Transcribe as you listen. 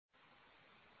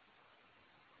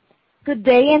Good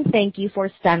day, and thank you for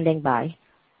standing by.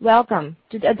 Welcome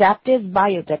to the Adaptive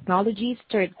Biotechnologies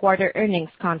third quarter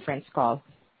earnings conference call.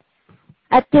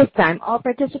 At this time, all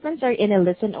participants are in a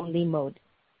listen-only mode.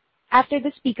 After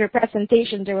the speaker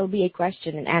presentation, there will be a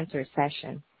question-and-answer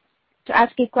session. To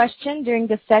ask a question during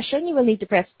the session, you will need to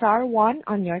press star one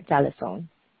on your telephone.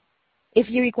 If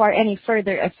you require any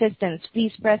further assistance,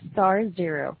 please press star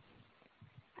zero.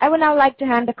 I would now like to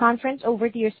hand the conference over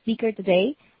to your speaker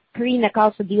today, Karina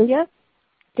Calzadilla.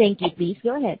 Thank you. Please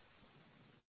go ahead.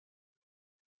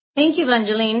 Thank you,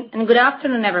 Evangeline, and good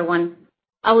afternoon, everyone.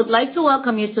 I would like to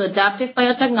welcome you to Adaptive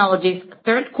Biotechnologies'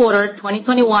 third quarter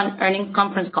 2021 earnings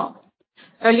conference call.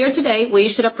 Earlier today, we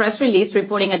issued a press release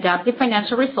reporting Adaptive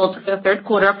financial results for the third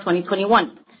quarter of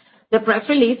 2021. The press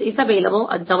release is available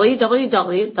at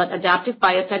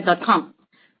www.adaptivebiotech.com.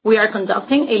 We are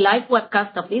conducting a live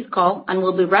webcast of this call and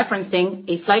will be referencing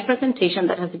a slide presentation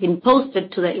that has been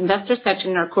posted to the investor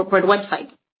section in our corporate website.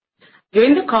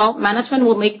 During the call, management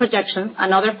will make projections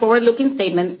and other forward-looking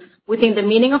statements within the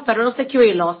meaning of federal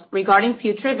securities laws regarding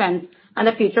future events and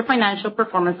the future financial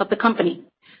performance of the company.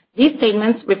 These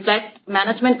statements reflect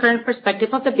management's current perspective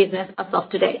of the business as of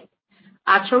today.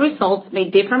 Actual results may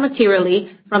differ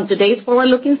materially from today's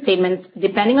forward-looking statements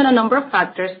depending on a number of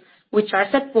factors, which are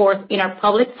set forth in our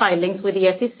public filings with the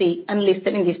SEC and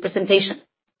listed in this presentation.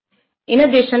 In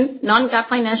addition, non-GAAP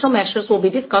financial measures will be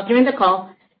discussed during the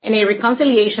call, and a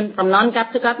reconciliation from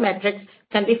non-GAAP to GAAP metrics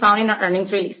can be found in our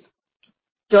earnings release.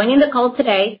 Joining the call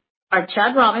today are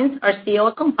Chad Robins, our CEO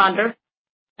and co-founder,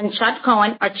 and Chad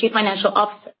Cohen, our Chief Financial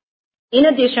Officer. In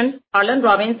addition, Harlan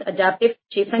Robins, Adaptive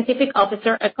Chief Scientific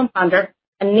Officer and co-founder,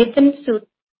 and Nitin Sood,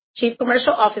 Chief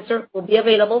Commercial Officer, will be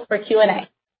available for Q&A.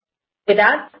 With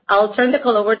that, I'll turn the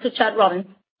call over to Chad Robins.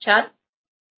 Chad?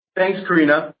 Thanks,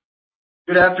 Karina.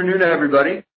 Good afternoon,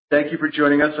 everybody. Thank you for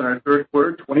joining us on our third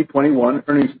quarter 2021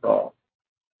 earnings call.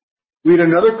 We had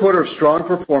another quarter of strong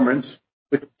performance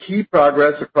with key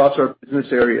progress across our business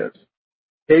areas,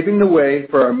 paving the way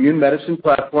for our immune medicine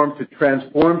platform to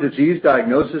transform disease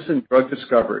diagnosis and drug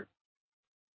discovery.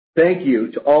 Thank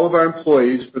you to all of our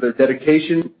employees for their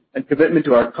dedication and commitment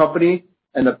to our company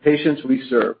and the patients we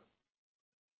serve.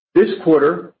 This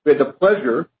quarter, we had the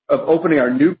pleasure of opening our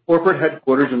new corporate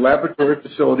headquarters and laboratory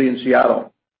facility in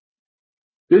Seattle.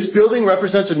 This building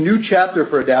represents a new chapter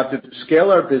for Adaptive to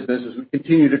scale our business as we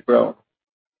continue to grow.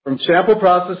 From sample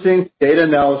processing to data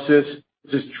analysis,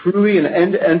 this is truly an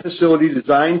end-to-end facility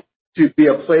designed to be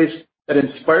a place that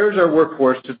inspires our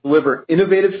workforce to deliver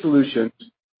innovative solutions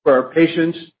for our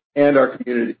patients and our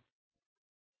community.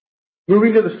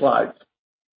 Moving to the slides.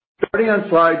 Starting on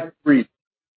slide 3.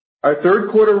 Our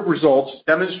third quarter results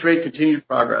demonstrate continued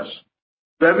progress.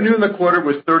 Revenue in the quarter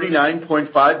was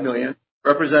 $39.5 million,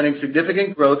 representing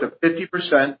significant growth of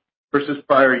 50% versus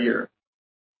prior year.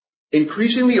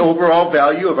 Increasing the overall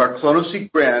value of our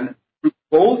clonoSEQ brand through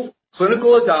both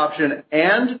clinical adoption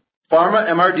and pharma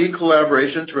MRD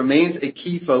collaborations remains a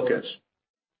key focus.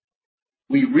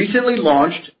 We recently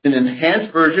launched an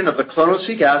enhanced version of the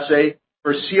clonoSEQ assay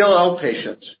for CLL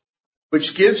patients, which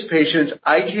gives patients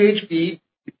IGHV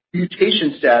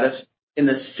mutation status in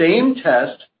the same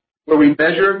test where we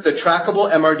measure the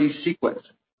trackable MRD sequence.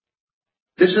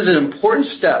 This is an important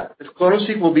step as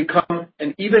clonoSEQ will become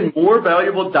an even more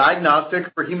valuable diagnostic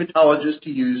for hematologists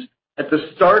to use at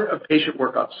the start of patient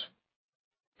workups.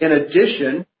 In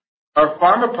addition, our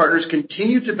pharma partners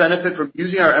continue to benefit from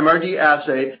using our MRD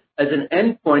assay as an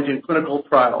endpoint in clinical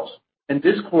trials, and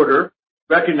this quarter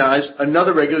recognized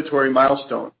another regulatory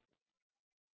milestone.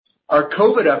 Our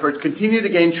COVID efforts continue to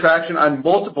gain traction on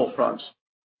multiple fronts.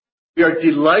 We are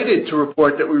delighted to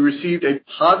report that we received a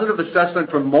positive assessment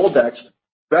from MolDX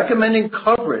recommending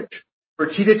coverage for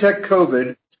T-Detect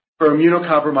COVID for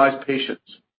immunocompromised patients.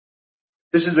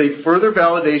 This is a further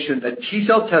validation that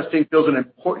T-cell testing fills an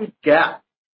important gap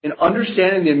in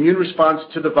understanding the immune response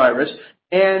to the virus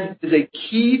and is a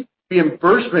key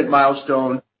reimbursement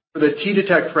milestone for the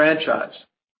T-Detect franchise.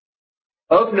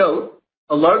 Of note,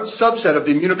 a large subset of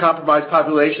the immunocompromised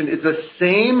population is the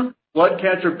same blood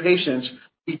cancer patients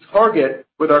we target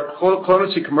with our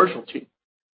clonoSEQ commercial team.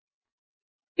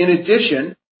 In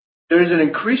addition, there is an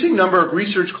increasing number of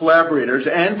research collaborators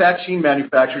and vaccine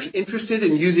manufacturers interested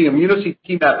in using immunoSEQ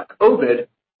T-MAP COVID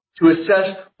to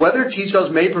assess whether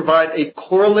T-cells may provide a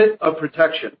correlate of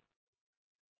protection.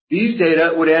 These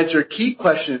data would answer key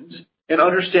questions in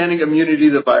understanding immunity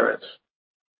to the virus.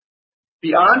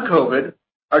 Beyond COVID,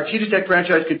 our T-Detect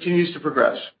franchise continues to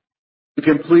progress. We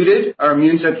completed our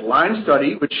ImmuneSense Lyme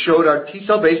study, which showed our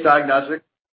T-cell-based diagnostic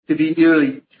to be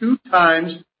nearly 2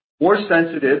 times more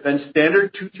sensitive than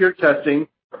standard 2-tier testing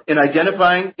in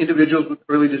identifying individuals with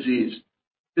early disease.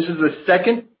 This is the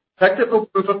second technical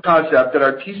proof of concept that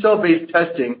our T-cell based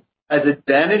testing has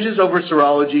advantages over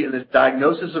serology in the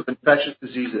diagnosis of infectious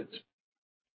diseases.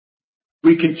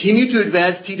 We continue to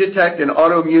advance T-Detect in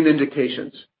autoimmune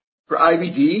indications. For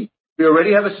IBD, we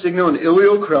already have a signal in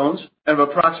ileal Crohn's and have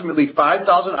approximately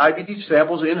 5,000 IBD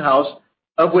samples in-house,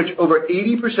 of which over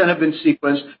 80% have been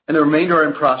sequenced and the remainder are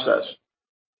in process.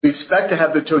 We expect to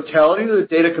have the totality of the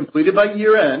data completed by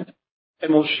year-end,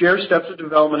 and we'll share steps of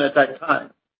development at that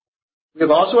time. We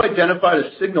have also identified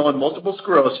a signal in multiple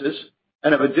sclerosis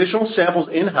and have additional samples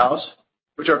in-house,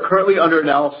 which are currently under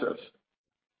analysis.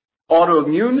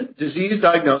 Autoimmune disease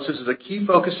diagnosis is a key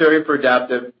focus area for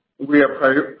Adaptive, and we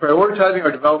are prioritizing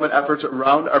our development efforts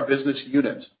around our business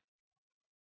units.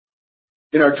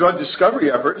 In our drug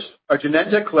discovery efforts, our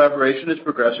Genentech collaboration is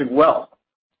progressing well.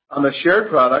 On the shared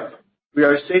product, we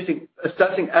are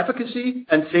assessing efficacy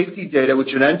and safety data with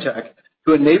Genentech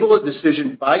to enable a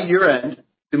decision by year-end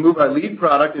to move our lead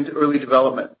product into early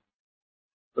development.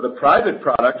 For the private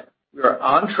product, we are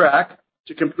on track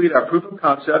to complete our proof of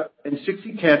concept in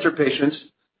 60 cancer patients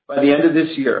by the end of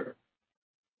this year.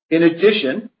 In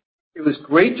addition, it was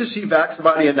great to see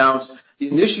Vaccibody announce the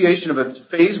initiation of its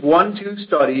phase 1/2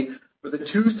 study for the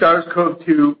 2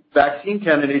 SARS-CoV-2 vaccine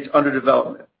candidates under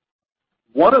development,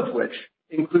 one of which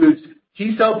includes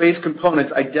T-cell based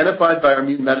components identified by our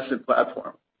immune medicine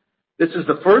platform. This is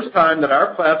the first time that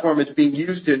our platform is being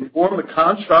used to inform the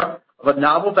construct of a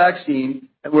novel vaccine,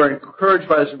 and we're encouraged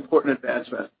by this important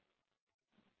advancement.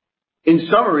 In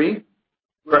summary,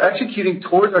 we're executing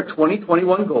towards our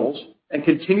 2021 goals and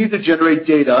continue to generate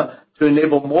data to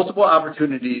enable multiple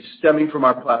opportunities stemming from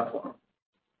our platform.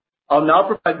 I'll now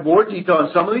provide more detail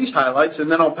on some of these highlights,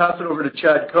 and then I'll pass it over to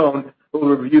Chad Cohn, who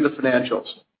will review the financials.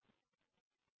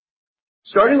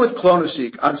 Starting with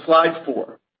clonoSEQ on slide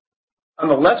 4. On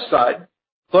the left side,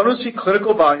 clonoSEQ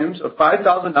clinical volumes of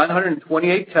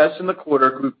 5,928 tests in the quarter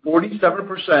grew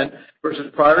 47%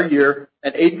 versus prior year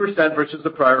and 8% versus the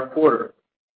prior quarter.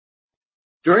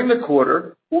 During the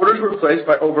quarter, orders were placed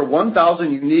by over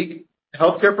 1,000 unique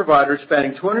healthcare providers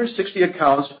spanning 260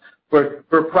 accounts for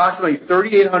approximately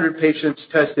 3,800 patients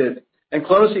tested, and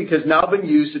clonoSEQ has now been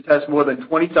used to test more than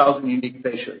 20,000 unique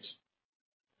patients.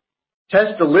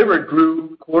 Tests delivered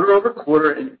grew quarter over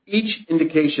quarter in each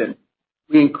indication.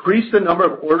 We increased the number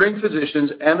of ordering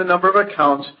physicians and the number of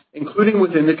accounts, including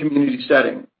within the community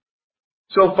setting.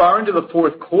 So far into the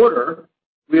fourth quarter,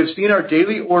 we have seen our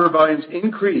daily order volumes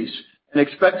increase and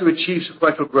expect to achieve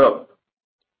sequential growth.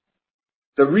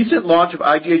 The recent launch of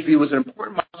IGHV was an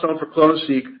important milestone for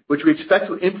clonoSEQ, which we expect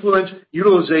to influence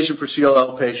utilization for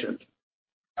CLL patients.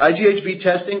 IGHV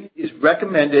testing is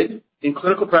recommended in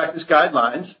clinical practice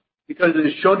guidelines because it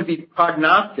is shown to be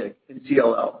prognostic in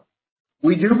CLL.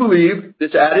 We do believe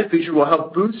this added feature will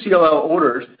help boost CLL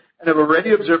orders and have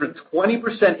already observed a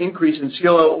 20% increase in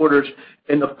CLL orders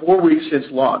in the 4 weeks since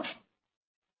launch.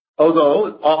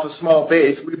 Although off a small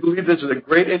base, we believe this is a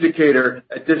great indicator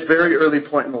at this very early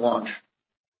point in the launch.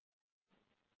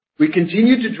 We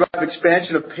continue to drive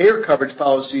expansion of payer coverage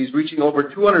policies, reaching over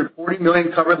 240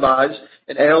 million covered lives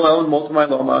in ALL and multiple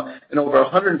myeloma and over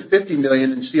 150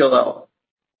 million in CLL.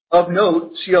 Of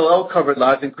note, CLL covered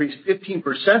lives increased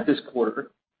 15% this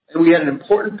quarter, and we had an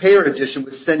important payer addition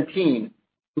with Centene,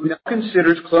 who now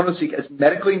considers clonoSEQ as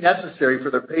medically necessary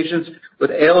for their patients with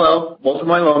ALL,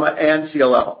 multiple myeloma, and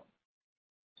CLL.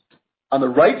 On the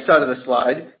right side of the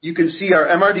slide, you can see our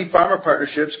MRD pharma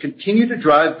partnerships continue to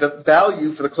drive the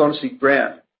value for the clonoSEQ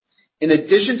brand. In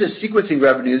addition to sequencing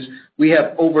revenues, we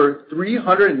have over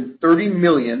 $330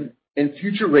 million in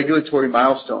future regulatory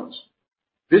milestones.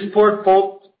 This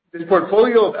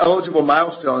portfolio of eligible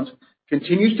milestones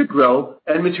continues to grow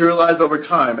and materialize over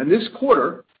time, and this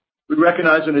quarter, we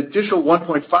recognize an additional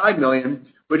 $1.5 million,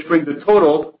 which brings the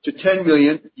total to $10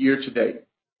 million year to date.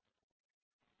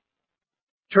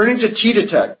 Turning to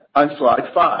T-Detect on slide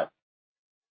 5.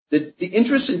 The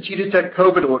interest in T-Detect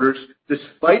COVID orders,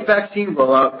 despite vaccine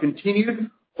rollout, continued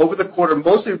over the quarter,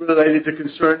 mostly related to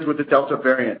concerns with the Delta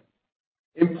variant.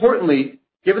 Importantly,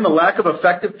 given the lack of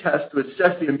effective tests to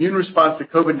assess the immune response to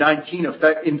COVID-19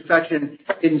 infection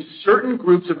in certain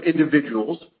groups of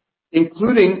individuals,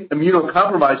 including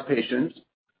immunocompromised patients,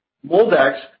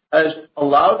 MolDX has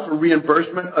allowed for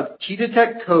reimbursement of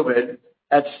T-Detect COVID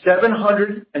at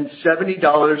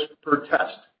 $770 per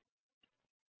test.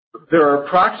 There are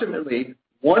approximately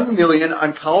 1 million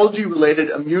oncology-related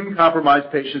immune-compromised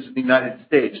patients in the United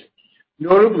States.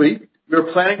 Notably, we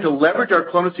are planning to leverage our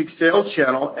clonoSEQ sales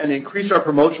channel and increase our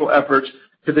promotional efforts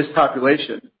to this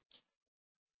population.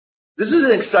 This is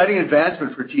an exciting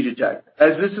advancement for T-Detect,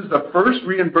 as this is the first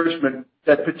reimbursement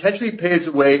that potentially paves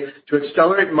the way to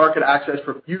accelerate market access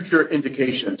for future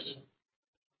indications.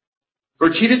 For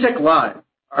T-Detect Lyme,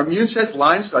 our ImmuneSense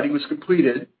Lyme study was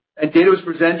completed and data was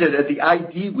presented at the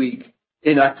ID Week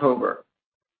in October.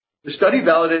 The study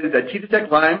validated that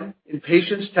T-Detect Lyme in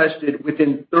patients tested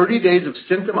within 30 days of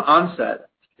symptom onset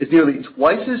is nearly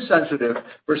twice as sensitive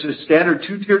versus standard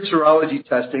two-tiered serology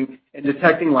testing in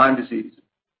detecting Lyme disease.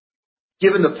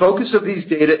 Given the focus of these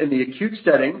data in the acute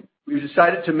setting, we've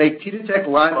decided to make T-Detect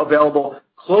Lyme available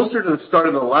closer to the start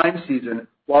of the Lyme season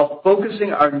while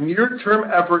focusing our near-term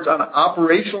efforts on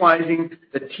operationalizing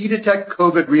the T-Detect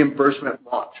COVID reimbursement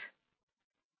launch.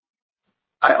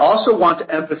 I also want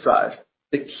to emphasize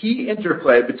the key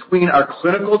interplay between our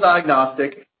clinical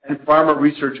diagnostic and pharma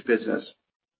research business.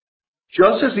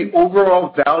 Just as the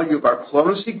overall value of our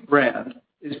clonoSEQ brand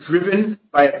is driven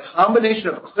by a combination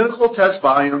of clinical test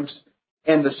volumes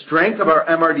and the strength of our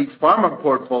MRD pharma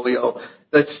portfolio,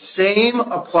 the same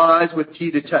applies with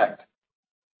T-Detect.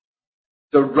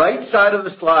 The right side of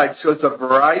the slide shows a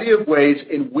variety of ways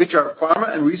in which our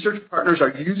pharma and research partners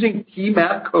are using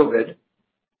T-MAP COVID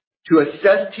to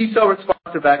assess T-cell response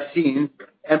to vaccine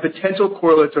and potential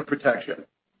correlates of protection.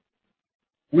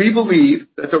 We believe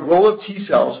that the role of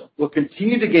T-cells will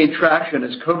continue to gain traction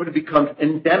as COVID becomes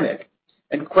endemic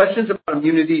and questions about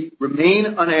immunity remain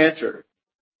unanswered.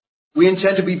 We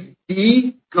intend to be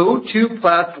the go-to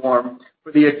platform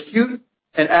for the acute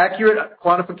and accurate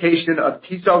quantification of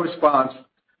T-cell response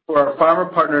for our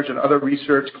pharma partners and other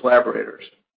research collaborators.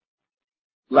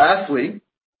 Lastly,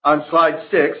 on slide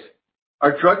 6,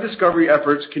 our drug discovery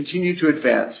efforts continue to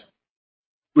advance.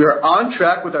 We are on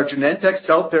track with our Genentech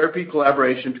cell therapy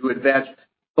collaboration to advance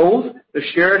both the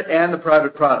shared and the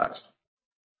private products.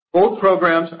 Both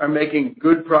programs are making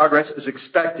good progress as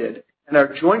expected, and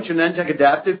our joint Genentech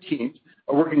adaptive teams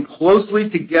are working closely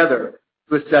together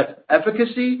to assess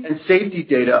efficacy and safety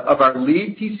data of our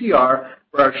lead TCR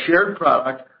for our shared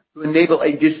product to enable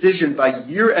a decision by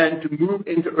year-end to move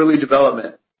into early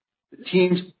development. The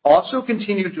teams also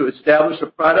continue to establish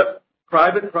the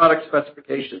private product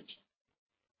specifications.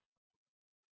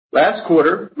 Last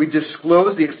quarter, we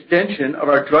disclosed the extension of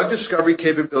our drug discovery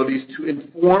capabilities to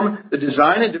inform the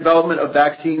design and development of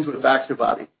vaccines with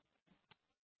Vaccibody.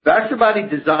 Vaccibody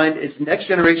designed its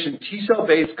next-generation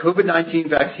T-cell-based COVID-19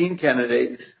 vaccine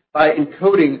candidate by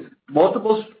encoding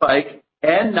multiple spike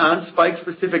and non-spike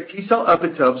specific T-cell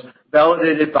epitopes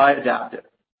validated by Adaptive.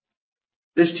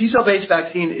 This T-cell-based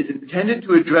vaccine is intended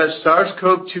to address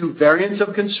SARS-CoV-2 variants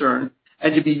of concern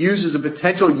and to be used as a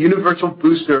potential universal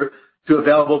booster to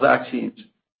available vaccines.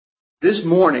 This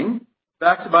morning,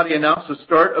 Vaccibody announced the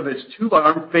start of its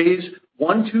 2-arm phase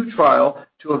 1/2 trial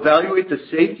to evaluate the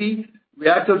safety,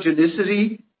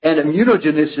 reactogenicity, and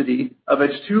immunogenicity of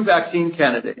its 2 vaccine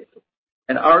candidates,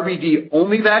 an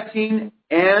RBD-only vaccine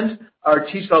and our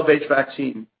T-cell-based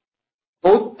vaccine.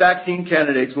 Both vaccine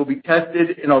candidates will be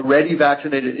tested in already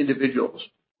vaccinated individuals.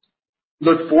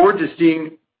 Look forward to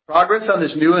seeing progress on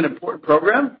this new and important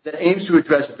program that aims to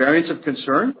address variants of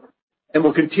concern, and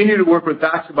will continue to work with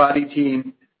Vaccibody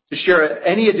team to share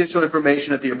any additional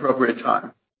information at the appropriate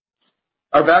time.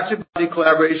 Our Vaccibody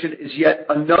collaboration is yet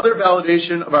another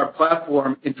validation of our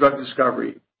platform in drug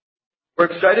discovery. We're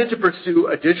excited to pursue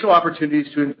additional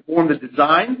opportunities to inform the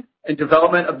design and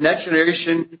development of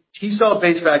next-generation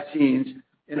T-cell-based vaccines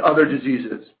in other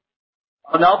diseases.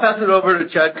 I'll now pass it over to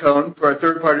Chad Cohen for our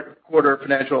third quarter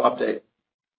financial update.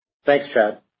 Thanks,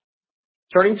 Chad.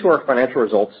 Turning to our financial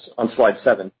results on slide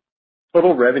 7,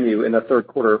 total revenue in the third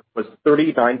quarter was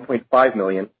 $39.5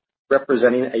 million,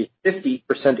 representing a 50%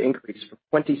 increase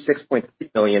from $26.3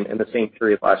 million in the same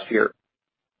period last year.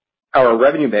 Our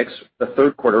revenue mix for the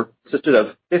third quarter consisted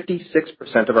of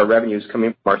 56% of our revenues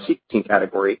coming from our sequencing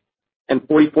category and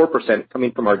 44%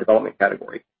 coming from our development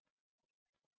category.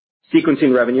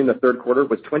 Sequencing revenue in the third quarter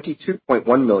was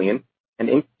 $22.1 million and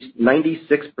increased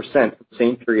 96% from the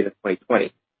same period in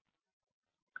 2020.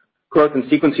 Growth in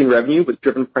sequencing revenue was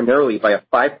driven primarily by a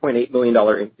 $5.8 million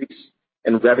increase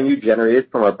in revenue generated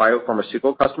from our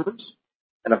biopharmaceutical customers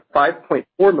and a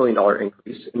 $5.4 million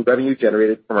increase in revenue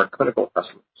generated from our clinical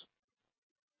customers.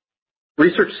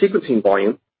 Research sequencing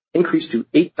volume increased to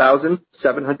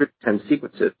 8,710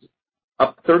 sequences,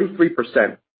 up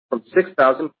 33% from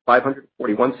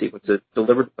 6,541 sequences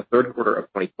delivered in the third quarter of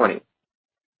 2020.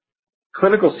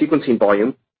 Clinical sequencing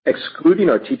volume, excluding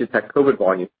our T-Detect COVID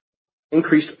volume,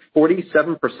 increased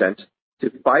 47%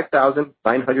 to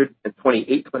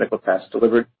 5,928 clinical tests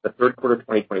delivered in the third quarter of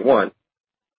 2021,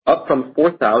 up from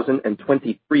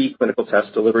 4,023 clinical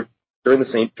tests delivered during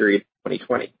the same period in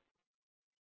 2020.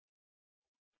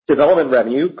 Development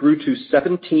revenue grew to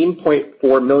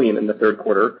 $17.4 million in the third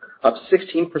quarter, up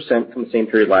 16% from the same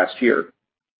period last year.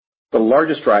 The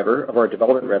largest driver of our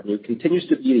development revenue continues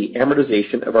to be the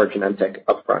amortization of our Genentech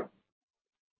upfront.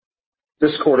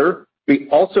 This quarter, we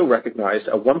also recognized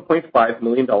a $1.5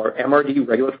 million MRD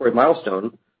regulatory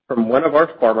milestone from one of our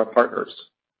pharma partners.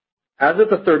 As of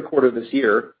the third quarter this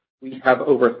year, we have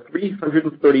over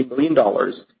 $330 million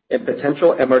in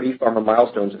potential MRD pharma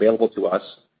milestones available to us,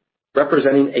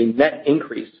 representing a net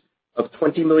increase of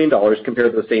 $20 million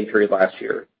compared to the same period last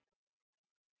year.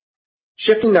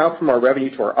 Shifting now from our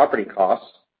revenue to our operating costs,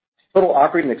 total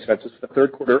operating expenses for the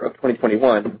third quarter of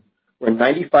 2021 were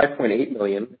 $95.8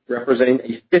 million, representing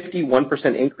a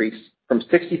 51% increase from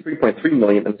 $63.3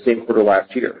 million in the same quarter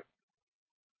last year.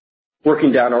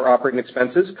 Working down our operating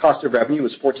expenses, cost of revenue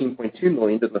was $14.2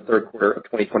 million in the third quarter of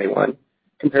 2021,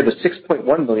 compared to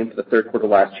 $6.1 million for the third quarter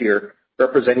last year,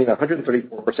 representing a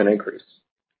 134% increase.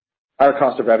 Our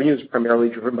cost of revenue is primarily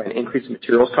driven by an increase in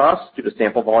materials costs due to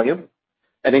sample volume,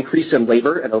 an increase in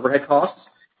labor and overhead costs,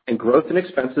 and growth in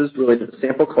expenses related to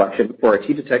sample collection for our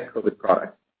T-Detect COVID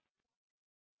product.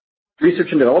 Research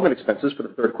and development expenses for the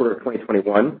third quarter of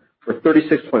 2021 were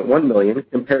 $36.1 million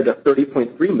compared to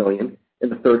 $30.3 million in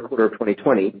the third quarter of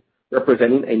 2020,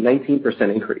 representing a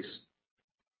 19% increase.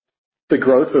 The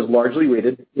growth was largely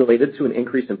related to an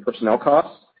increase in personnel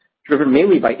costs, driven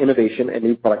mainly by innovation and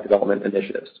new product development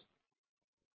initiatives.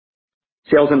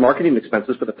 Sales and marketing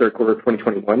expenses for the third quarter of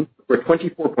 2021 were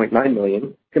 $24.9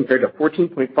 million compared to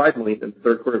 $14.5 million in the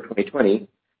third quarter of 2020,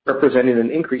 representing an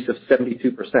increase of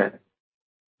 72%.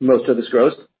 Most of this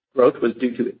growth was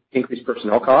due to increased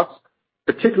personnel costs,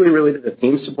 particularly related to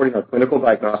teams supporting our clinical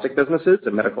diagnostic businesses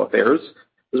and medical affairs,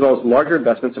 as well as larger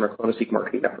investments in our clonoSEQ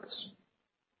marketing efforts.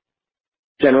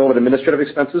 General and administrative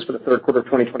expenses for the third quarter of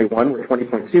 2021 were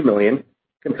 $20.2 million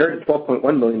compared to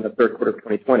 $12.1 million in the third quarter of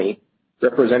 2020,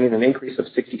 representing an increase of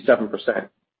 67%.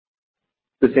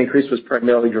 This increase was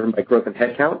primarily driven by growth in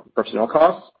headcount and personnel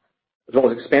costs, as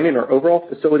well as expanding our overall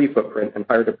facility footprint and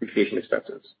higher depreciation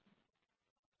expenses.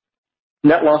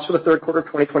 Net loss for the third quarter of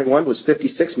 2021 was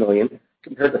 $56 million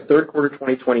compared to third quarter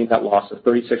 2020 net loss of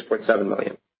 $36.7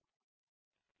 million.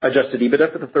 Adjusted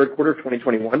EBITDA for the third quarter of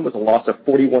 2021 was a loss of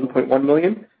 $41.1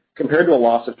 million compared to a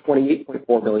loss of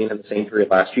 $28.4 million in the same period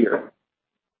last year.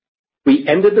 We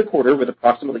ended the quarter with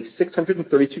approximately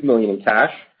 $632 million in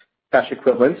cash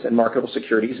equivalents, and marketable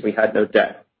securities, and we had no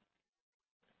debt.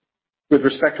 With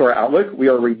respect to our outlook, we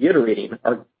are reiterating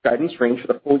our guidance range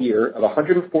for the full year of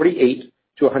 $148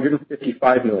 to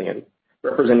 $155 million,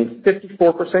 representing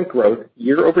 54% growth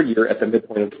year-over-year at the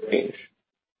midpoint of the range.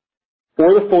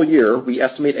 For the full year, we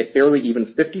estimate a fairly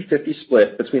even 50-50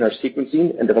 split between our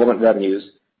sequencing and development revenues,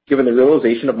 given the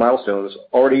realization of milestones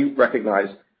already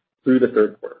recognized through the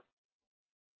third quarter.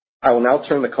 I will now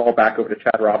turn the call back over to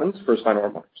Chad Robins for his final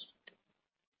remarks.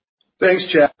 Thanks,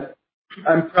 Chad.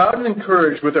 I'm proud and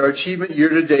encouraged with our achievement year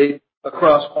to date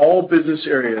across all business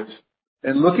areas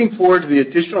and looking forward to the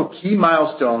additional key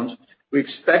milestones we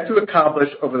expect to accomplish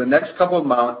over the next couple of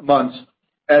months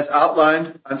as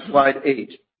outlined on slide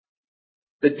 8.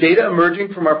 The data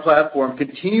emerging from our platform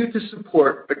continue to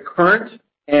support the current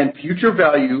and future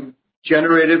value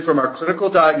generated from our clinical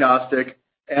diagnostic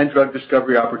and drug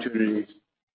discovery opportunities.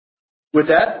 With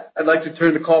that, I'd like to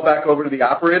turn the call back over to the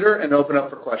operator and open up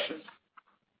for questions.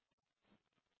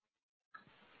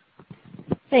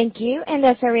 Thank you. And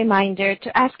as a reminder,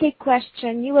 to ask a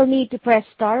question, you will need to press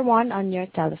star 1 on your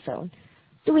telephone.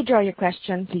 To withdraw your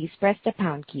question, please press the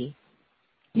pound key.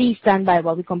 Please stand by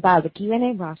while we compile the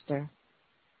Q&A roster.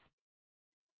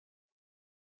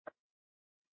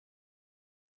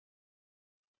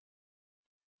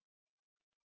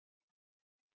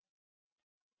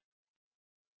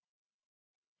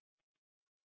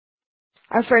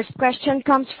 Our first question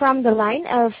comes from the line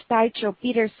of Tycho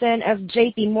Peterson of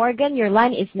JP Morgan. Your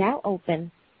line is now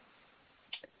open.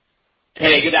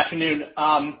 Hey, good afternoon.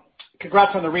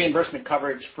 Congrats on the reimbursement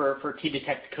coverage for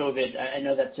T-Detect COVID. I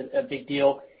know that's a big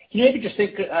deal. Can you maybe just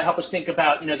help us think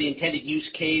about the intended use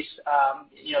case,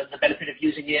 the benefit of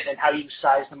using it, and how you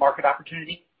size the market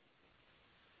opportunity?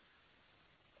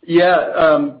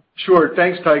 Yeah, sure.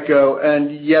 Thanks, Tycho.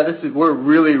 And yeah, we're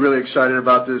really, really excited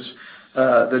about this.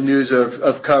 The news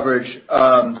of coverage.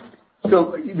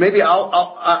 So maybe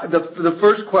the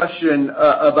first question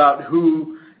about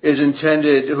who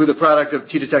the product of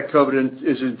T-Detect COVID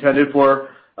is intended for.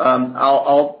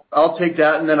 I'll take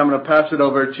that, and then I'm going to pass it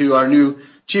over to our new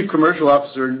Chief Commercial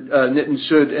Officer, Nitin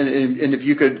Sood, and if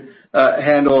you could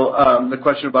handle the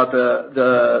question about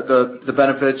the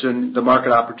benefits and the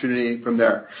market opportunity from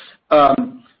there.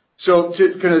 So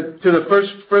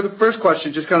for the first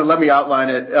question, just kind of let me outline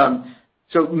it.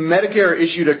 So Medicare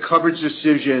issued a coverage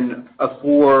decision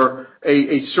for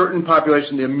a certain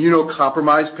population, the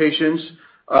immunocompromised patients,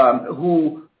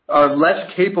 who are less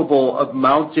capable of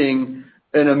mounting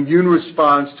an immune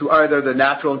response to either the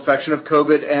natural infection of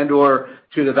COVID and/or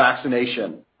to the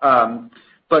vaccination.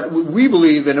 But we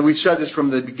believe, and we said this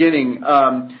from the beginning,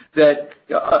 that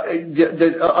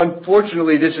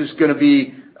unfortunately this is going to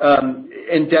be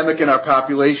endemic in our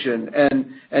population,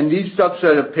 and these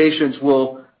subset of patients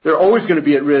they're always going to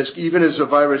be at risk, even as the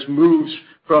virus moves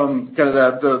from kind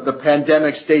of the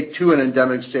pandemic state to an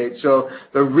endemic state. So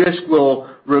the risk will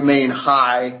remain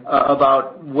high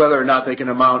about whether or not they can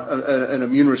mount an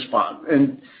immune response.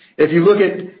 And if you look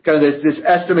at kind of this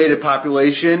estimated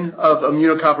population of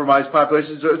immunocompromised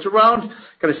populations, it's around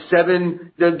kind of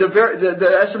 7.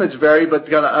 The estimates vary, but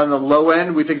kind of on the low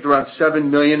end, we think it's around 7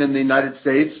 million in the United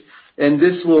States. And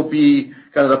this will be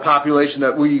kind of the population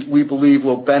that we believe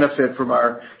will benefit from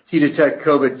our T-Detect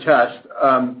COVID test.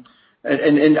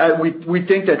 We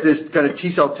think that this kind of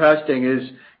T-cell testing is,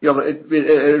 at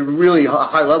a really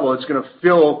high level, it's going to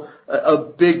fill a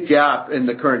big gap in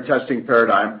the current testing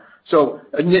paradigm. So,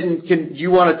 Nitin, do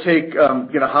you want to take,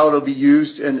 how it'll be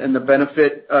used and the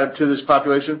benefit to this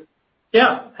population?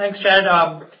 Yeah, thanks, Chad.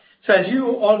 So as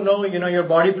you all know, your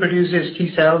body produces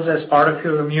T cells as part of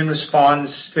your immune response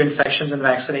to infections and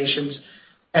vaccinations.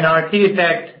 And our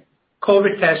T-Detect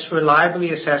COVID test reliably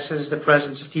assesses the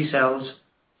presence of T cells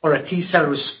or a T cell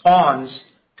response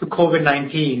to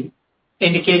COVID-19,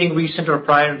 indicating recent or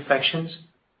prior infections.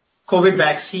 COVID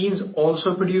vaccines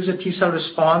also produce a T cell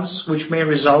response, which may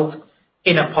result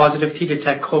in a positive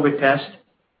T-Detect COVID test.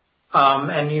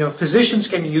 And physicians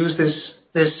can use this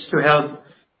to help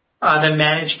them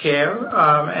manage care,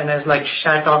 and as like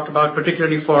Chad talked about,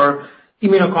 particularly for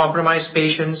immunocompromised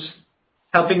patients,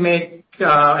 helping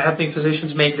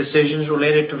physicians make decisions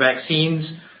related to vaccines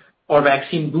or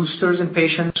vaccine boosters in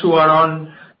patients who are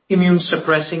on immune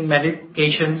suppressing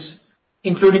medications,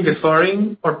 including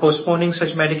deferring or postponing such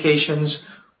medications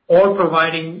or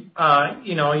providing,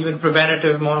 even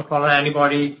preventative monoclonal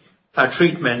antibody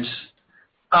treatments.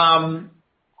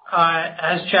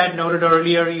 As Chad noted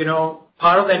earlier,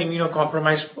 part of that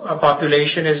immunocompromised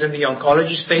population is in the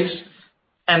oncology space,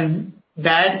 and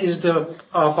that is the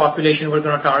population we're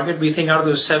going to target. We think out of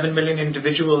those 7 million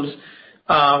individuals,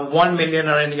 1 million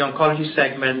are in the oncology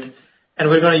segment, and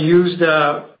we're going to use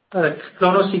the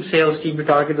clonoSEQ sales team to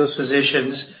target those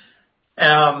physicians.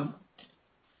 And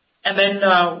then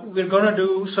we're going to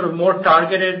do sort of more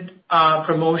targeted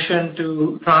promotion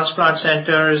to transplant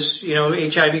centers,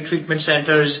 HIV treatment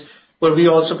centers, where we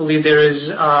also believe there is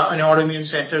an autoimmune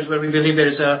centers where we believe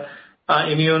there is a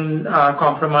immune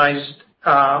compromised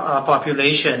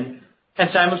population. And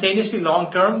simultaneously,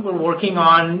 long term, we're working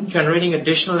on generating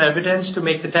additional evidence to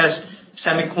make the test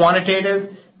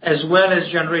semi-quantitative as well as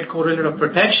generate correlate of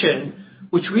protection,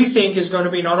 which we think is going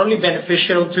to be not only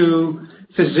beneficial to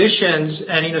physicians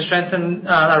and strengthen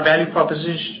our value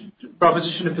proposition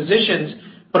to physicians,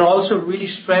 but also really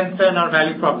strengthen our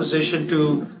value proposition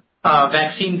to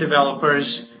vaccine developers.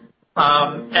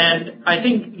 And I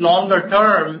think longer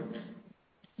term,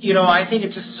 I think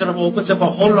it just sort of opens up a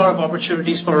whole lot of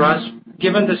opportunities for us.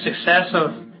 Given the success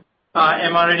of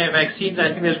mRNA vaccines, I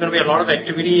think there's going to be a lot of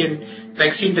activity in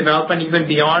vaccine development even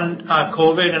beyond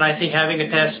COVID. And I think having a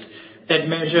test that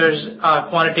measures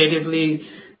quantitatively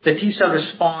the T-cell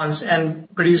response and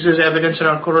produces evidence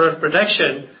around correlate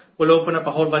protection will open up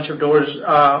a whole bunch of doors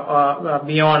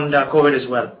beyond COVID as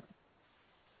well.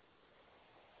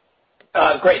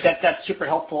 Great. That's super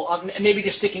helpful. And maybe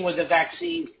just sticking with the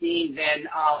vaccine theme then,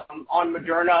 on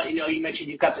Moderna, you mentioned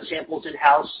you've got the samples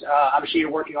in-house. Obviously,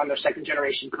 you're working on their second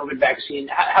generation COVID vaccine.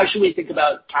 How should we think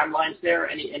about timelines there?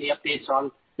 Any updates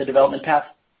on the development path?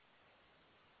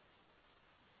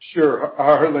 Sure.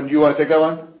 Harlan, do you want to take that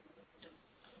one?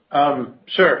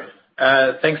 Sure.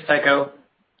 Thanks, Tycho.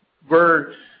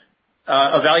 We're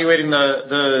evaluating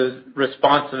the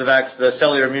response to the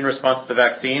cellular immune response to the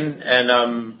vaccine, and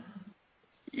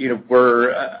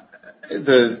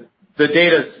the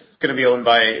data is going to be owned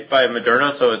by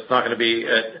Moderna, so it's not going to be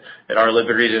at our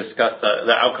liberty to discuss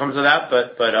the outcomes of that.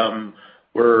 But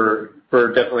we're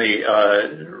definitely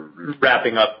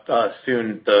wrapping up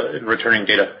soon and returning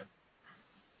data.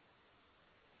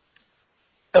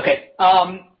 Okay.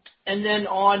 And then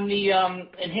on the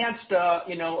enhanced,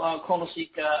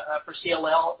 clonoSEQ for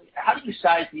CLL, how do you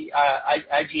size the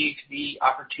IGHV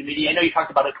opportunity? I know you talked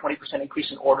about a 20%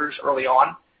 increase in orders early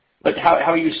on, but how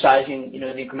are you sizing, the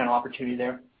incremental opportunity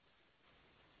there?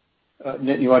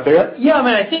 Nitin, you want to take that? Yeah, I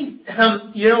mean, I think,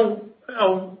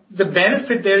 the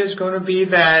benefit there is going to be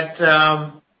that,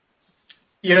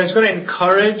 it's going to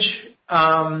encourage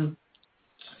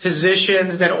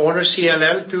physicians that order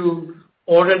CLL to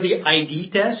order the ID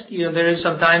test. There is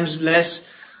sometimes less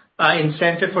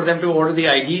incentive for them to order the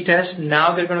ID test.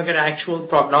 Now they're going to get actual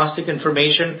prognostic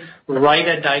information right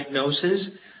at diagnosis.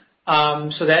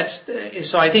 So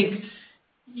I think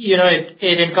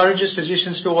it encourages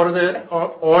physicians to order the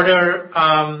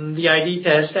ID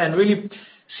test, and really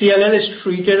CLL is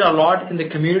treated a lot in the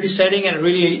community setting, and it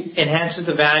really enhances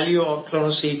the value of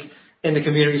clonoSEQ in the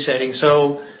community setting.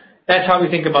 So that's how we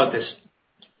think about this.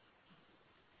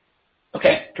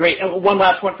 Okay, great. And one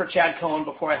last one for Chad Cohen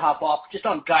before I hop off. Just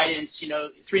on guidance,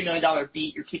 $3 million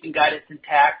beat, you're keeping guidance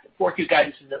intact. 4Q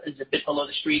guidance is a bit below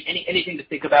the street. Anything to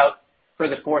think about for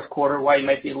the fourth quarter, why you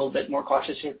might be a little bit more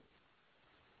cautious here?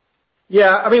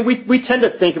 Yeah, I mean, we tend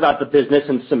to think about the business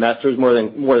in semesters more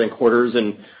than quarters,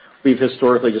 and we've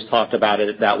historically just talked about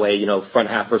it that way, front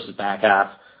half versus back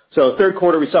half. So third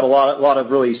quarter, we saw a lot of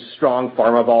really strong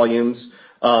pharma volumes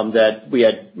that we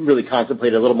had really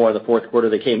contemplated a little more in the fourth quarter.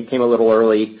 They came a little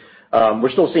early.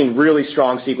 We're still seeing really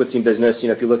strong sequencing business.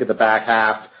 If you look at the back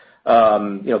half,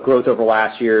 growth over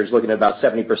last year is looking at about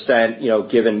 70%,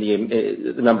 given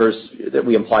the numbers that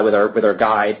we imply with our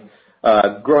guide.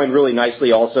 Growing really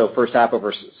nicely also first half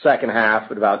over second half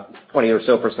at about 20% or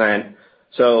so.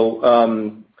 So,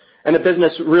 and the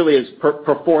business really is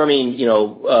performing,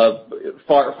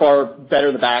 far better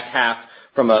in the back half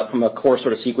from a core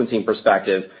sort of sequencing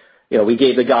perspective. We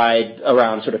gave the guide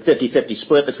around sort of 50-50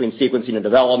 split between sequencing and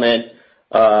development.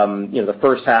 The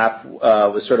first half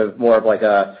was sort of more of like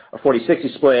a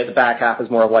 40-60 split. The back half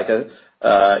is more of like a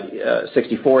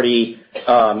 60-40,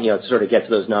 to sort of get to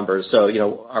those numbers. So,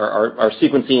 our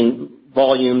sequencing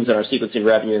volumes and our sequencing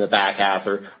revenue in the back half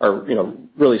are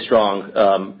really strong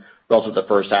relative to the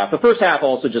first half. The first half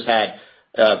also just had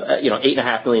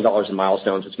 $8.5 million in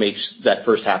milestones, which makes that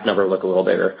first half number look a little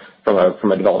bigger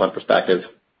from a development perspective.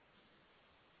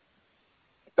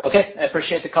 Okay, I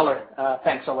appreciate the color.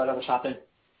 Thanks. I'll let others hop in.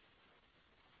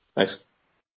 Thanks.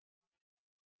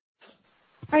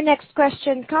 Our next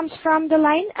question comes from the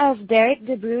line of Derik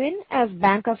De Bruin of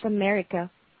Bank of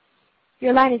America.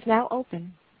 Your line is now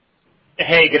open.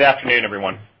 Hey, good afternoon,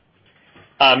 everyone.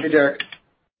 Hey, Derek.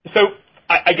 So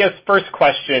I guess first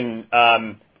question,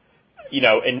 and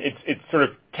it's sort of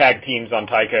tag teams on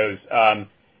Tycho's.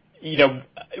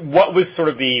 What was sort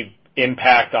of the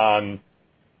impact on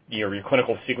your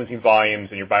clinical sequencing volumes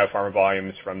and your biopharma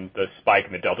volumes from the spike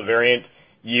in the Delta variant?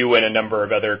 You and a number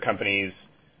of other companies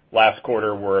last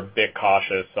quarter were a bit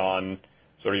cautious on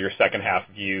sort of your second half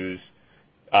views,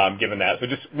 given that. So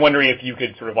just wondering if you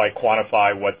could sort of like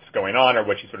quantify what's going on or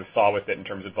what you sort of saw with it in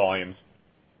terms of volumes.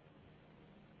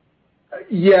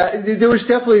 Yeah, there was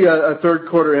definitely a third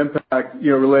quarter impact,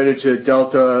 related to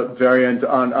Delta variant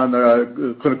on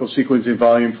the clinical sequencing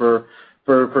volume for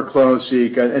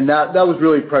clonoSEQ, and that was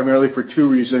really primarily for two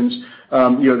reasons.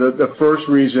 The first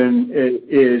reason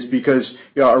is because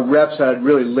our reps had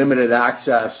really limited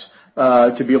access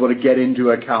to be able to get into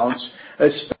accounts,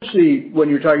 especially when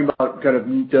you're talking about kind of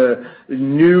the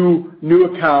new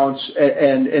accounts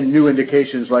and new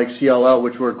indications like CLL,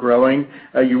 which we're growing.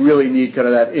 You really need kind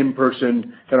of that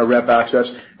in-person kind of rep access.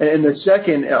 And the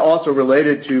second, also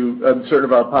related to certain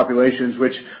of our populations,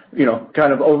 which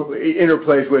kind of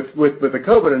interplays with the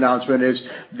COVID announcement, is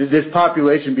this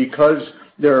population, because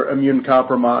they're immune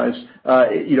compromised.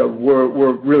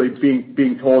 We're really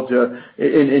being told to,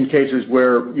 in cases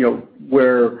where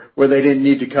they didn't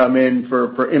need to come in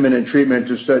for imminent treatment,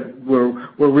 just that we're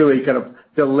really kind of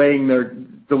delaying their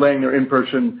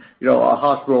in-person,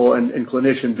 hospital and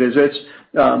clinician visits.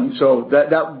 So that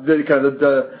kind of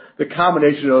the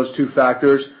combination of those two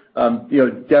factors,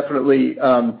 definitely,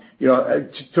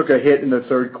 took a hit in the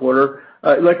third quarter.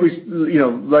 Like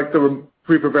the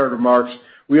pre-prepared remarks,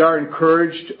 we are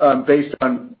encouraged, based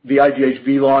on the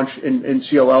IGHV launch in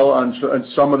CLL on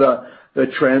some of the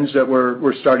trends that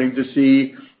we're starting to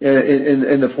see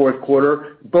in the fourth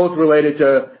quarter, both related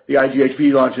to the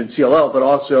IGHV launch in CLL, but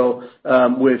also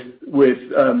with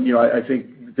I think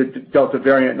the Delta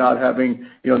variant not having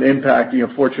an impact.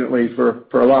 Fortunately for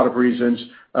a lot of reasons,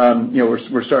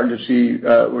 we're starting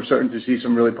to see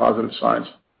some really positive signs.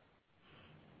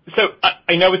 So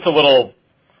I know it's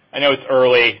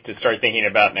early to start thinking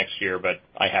about next year, but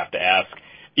I have to ask.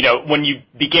 When you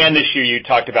began this year, you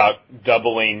talked about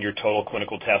doubling your total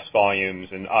clinical test volumes,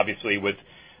 and obviously with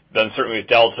the uncertainty with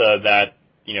Delta, that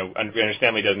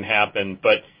understandably doesn't happen.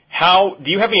 But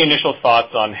do you have any initial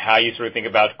thoughts on how you sort of think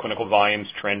about clinical volumes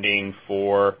trending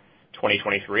for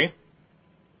 2023?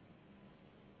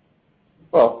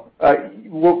 Well,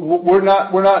 we're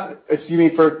not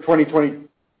assuming for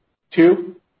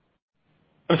 2022.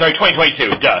 I'm sorry,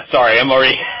 2022. Duh. Sorry, I'm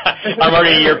already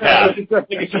a year past. Look,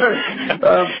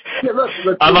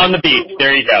 I'm on the beach.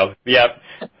 There you go. Yep.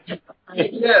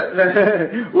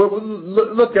 Yeah. Well,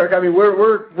 look, Derek. I mean,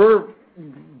 we're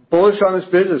bullish on this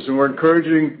business, and we're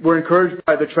encouraged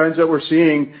by the trends that we're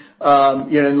seeing.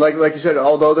 And like you said,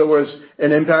 although there was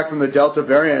an impact from the Delta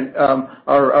variant,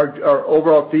 our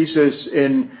overall thesis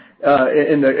in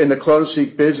the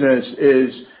clonoSEQ business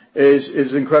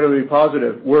is incredibly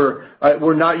positive. We're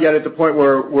not yet at the point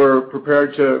where we're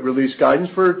prepared to release guidance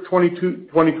for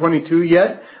 2022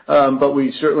 yet, but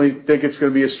we certainly think it's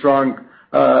going to be a strong.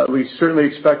 We certainly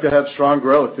expect to have strong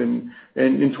growth in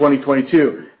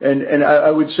 2022. And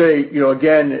I would say,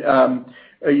 again,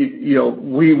 we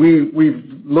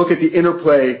look at the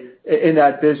interplay in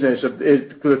that business of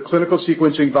the clinical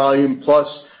sequencing volume plus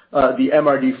the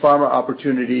MRD pharma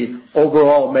opportunity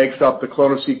overall makes up the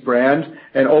clonoSEQ brand,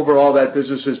 and overall that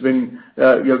business has been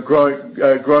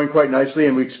growing quite nicely,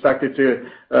 and we expect it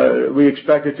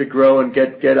to grow and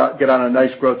get on a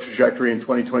nice growth trajectory in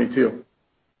 2022.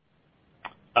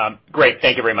 Great.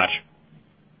 Thank you very much.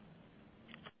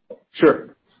 Sure.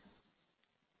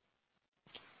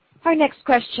 Our next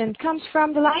question comes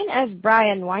from the line of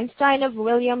Brian Weinstein of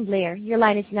William Blair. Your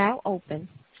line is now open.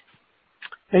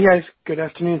 Hey, guys. Good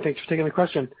afternoon. Thanks for taking the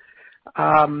question.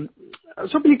 I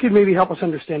was hoping you could maybe help us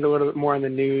understand a little bit more on the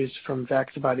news from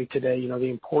Vaccibody today, the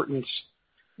importance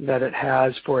that it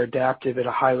has for Adaptive at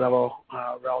a high level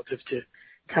relative to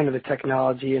kind of the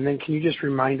technology. And then can you just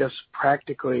remind us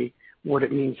practically what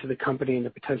it means to the company and the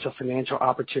potential financial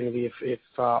opportunity if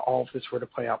all of this were to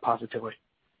play out positively?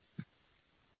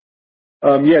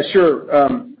 Yeah, sure.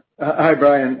 Hi,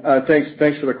 Brian.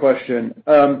 Thanks for the question.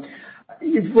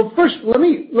 Well, first,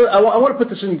 I want to put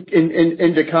this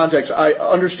into context. I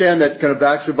understand that kind of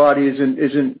Vaccibody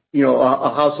isn't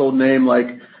a household name like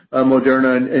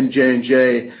Moderna and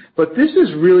J&J, but this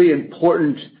is really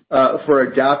important for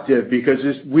Adaptive because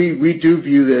we do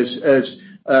view this as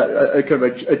a kind of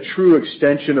a true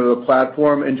extension of the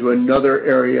platform into another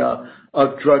area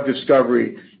of drug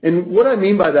discovery. And what I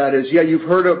mean by that is, yeah, you've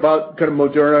heard about kind of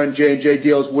Moderna and J&J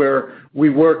deals where we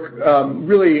work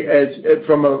really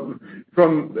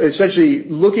from essentially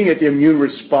looking at the immune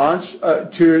response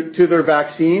to their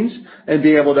vaccines and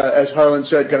being able to, as Harlan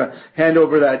said, kind of hand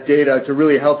over that data to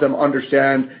really help them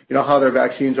understand how their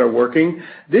vaccines are working.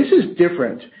 This is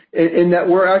different in that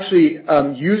we're actually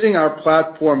using our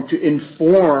platform to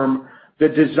inform the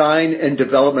design and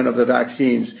development of the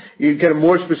vaccines. You kind of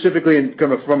more specifically,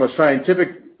 from a scientific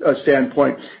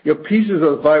standpoint, pieces of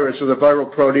the virus or the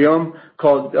viral proteome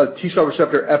called T-cell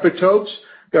receptor epitopes.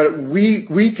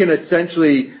 We can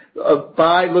essentially,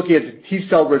 by looking at the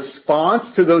T-cell response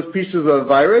to those pieces of the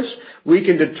virus, we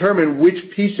can determine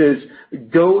which pieces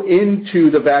go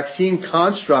into the vaccine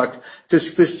construct to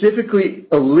specifically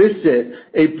elicit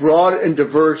a broad and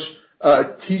diverse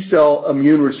T-cell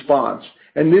immune response.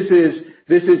 And this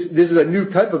is a new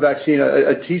type of vaccine,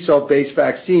 a T-cell based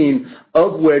vaccine,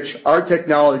 of which our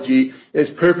technology is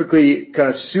perfectly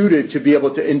kind of suited to be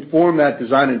able to inform that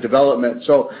design and development.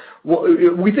 So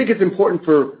we think it's important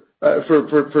for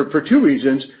two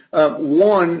reasons.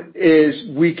 One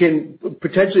is we can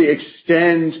potentially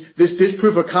extend this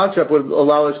proof of concept would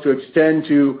allow us to extend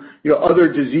to other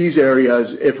disease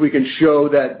areas if we can show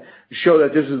that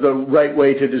this is the right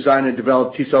way to design and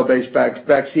develop T-cell based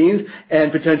vaccines,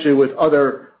 and potentially with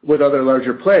other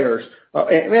larger players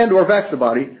and or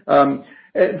Vaccibody.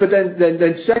 But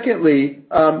then secondly,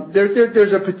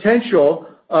 there's a potential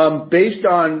based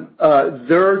on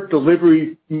their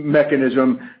delivery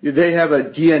mechanism. They have a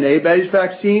DNA based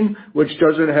vaccine which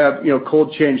doesn't have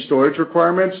cold chain storage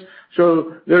requirements.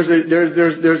 So there's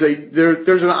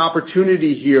an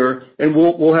opportunity here, and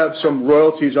we'll have some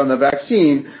royalties on the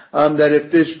vaccine that if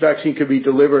this vaccine could be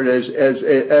delivered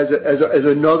as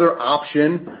another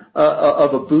option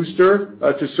of a booster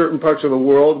to certain parts of the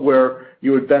world where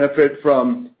you would benefit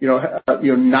from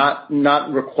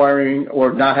not requiring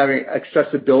or not having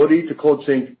accessibility to cold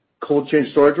chain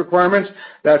storage requirements.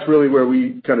 That's really where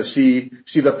we kind of see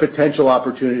the potential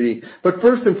opportunity. But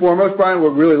first and foremost, Brian,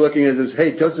 we're really looking at this,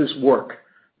 hey, does this work?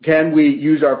 Can we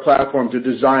use our platform to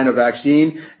design a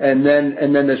vaccine? And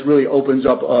then this really opens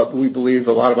up, we believe,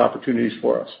 a lot of opportunities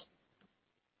for us.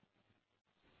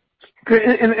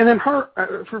 Great. And then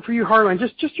for you, Harlan,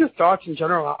 just your thoughts in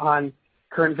general on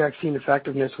current vaccine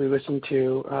effectiveness. We listened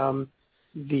to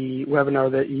the webinar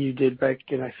that you did back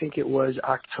in, I think it was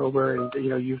October, and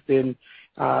you've been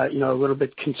a little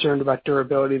bit concerned about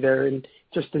durability there. And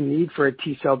just the need for a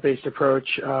T-cell based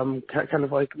approach, kind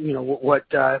of like, what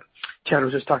Chad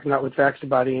was just talking about with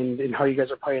Vaccibody and how you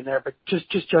guys are playing there. But just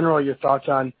general, your thoughts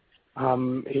on,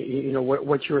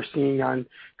 what you are seeing on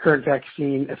current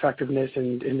vaccine effectiveness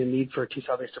and the need for a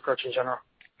T-cell based approach in general.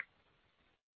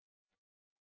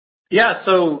 Yeah.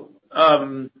 So,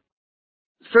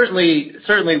 certainly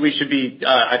we should be,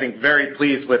 I think, very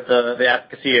pleased with the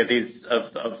efficacy of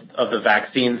the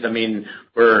vaccines. I mean,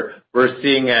 we're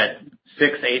seeing at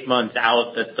 6-8 months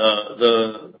out that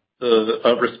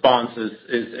the response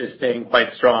is staying quite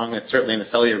strong. It's certainly in the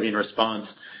cellular immune response.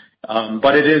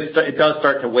 But it does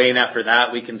start to wane after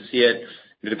that. We can see it,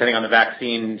 depending on the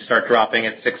vaccine, start dropping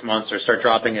at 6 months or start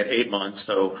dropping at 8 months.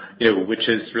 So, which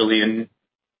is really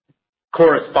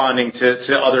corresponding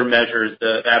to other measures,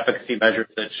 the efficacy measures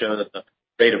that show that the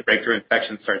rate of breakthrough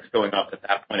infection starts going up at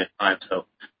that point in time. So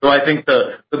I think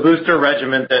the booster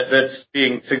regimen that's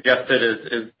being suggested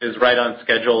is right on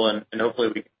schedule, and hopefully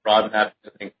we can broaden that. I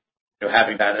think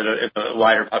having that in a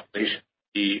wider population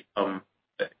would be, in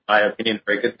my opinion, a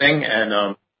very good thing.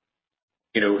 And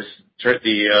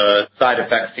certainly side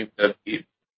effects seem to be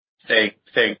staying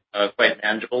quite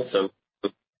manageable. So.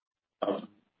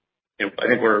 I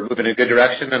think we're moving in a good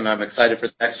direction, and I'm excited for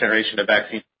the next generation of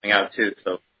vaccines coming out too.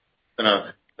 So it's been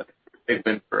a big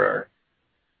win for our.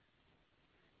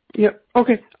 Yeah.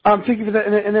 Okay. Thank you for that.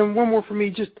 And then one more for me.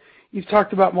 Just you've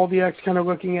talked about MolDX kind of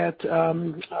looking at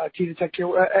T-Detect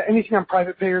here. Anything on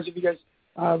private payers? Have you guys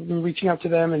been reaching out to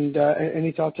them? And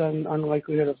any thoughts on the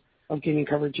likelihood of gaining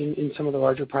coverage in some of the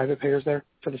larger private payers there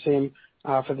for the same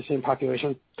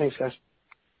population? Thanks, guys.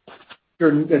 Sure.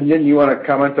 And Nitin, you want to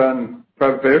comment on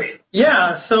private payers?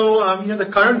 Yeah. So, the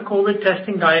current COVID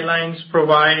testing guidelines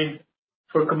provide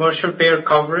for commercial payer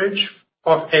coverage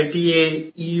of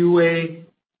FDA, EUA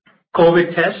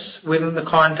COVID tests within the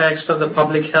context of the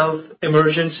public health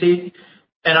emergency.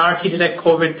 And our T-Detect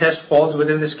COVID test falls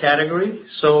within this category.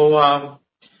 So,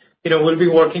 we'll be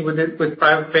working with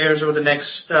private payers over the next,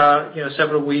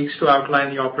 several weeks to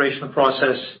outline the operational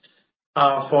process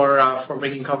for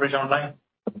making coverage online.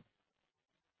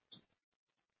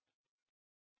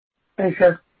 Thanks,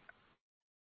 sir.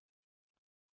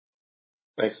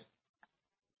 Thanks.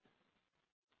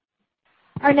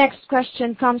 Our next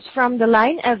question comes from the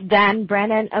line of Dan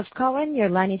Brennan of Cowen. Your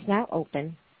line is now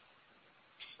open.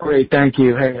 Great. Thank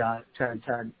you. Hey, Chad,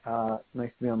 nice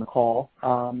to be on the call.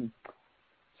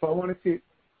 So I wanted to,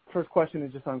 first question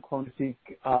is just on clonoSEQ,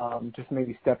 just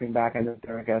maybe stepping back. I know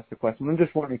Derek asked the question. I'm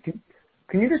just wondering,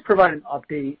 can you just provide an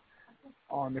update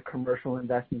on the commercial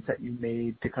investments that you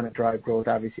made to kind of drive growth?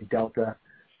 Obviously, Delta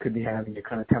could be having a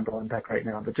kind of temporal impact right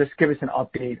now, but just give us an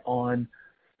update on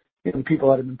people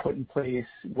that have been put in place,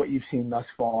 what you've seen thus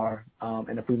far,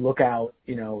 and if we look out,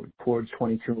 towards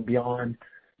 22 and beyond,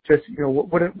 just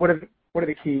what are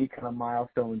the key kind of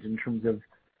milestones in terms of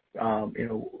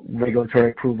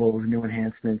regulatory approvals, new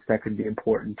enhancements that could be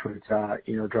important towards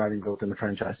driving growth in the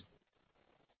franchise?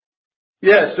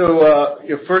 Yeah. So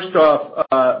first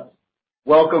off,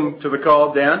 welcome to the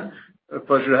call, Dan. A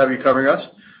pleasure to have you covering us.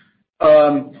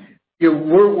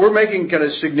 We're making kind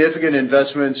of significant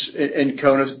investments in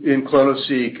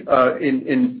clonoSEQ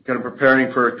in kind of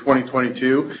preparing for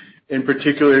 2022, in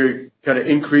particular, kind of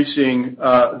increasing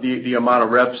the amount of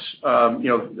reps on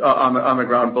the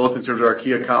ground, both in terms of our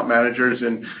key account managers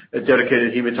and a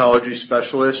dedicated hematology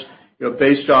specialist.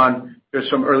 Based on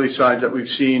some early signs that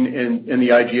we've seen in the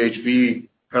IGHV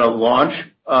kind of launch.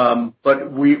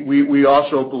 But we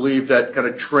also believe that kind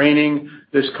of training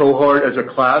this cohort as a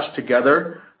class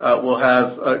together will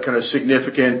have kind of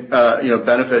significant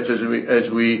benefits as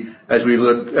we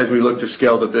look to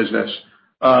scale the business.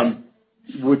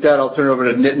 With that, I'll turn it over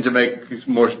to Nitin to make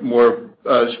some more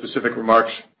specific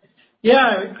remarks.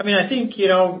 Yeah, I mean, I think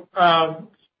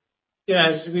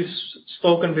as we've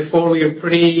spoken before, we are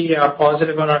pretty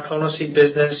positive on our clonoSEQ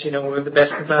business. We have the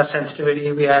best-in-class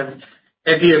sensitivity. We have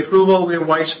FDA approval. We have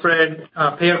widespread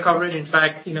payer coverage. In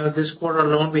fact, this quarter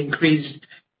alone, we increased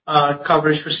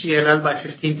coverage for CLL by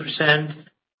 15%.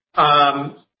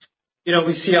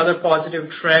 We see other positive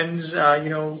trends.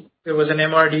 There was an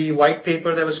MRD white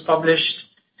paper that was published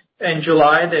in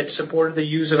July that supported the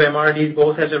use of MRD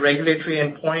both as a regulatory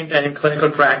endpoint and in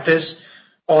clinical practice.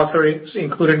 Authors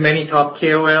included many top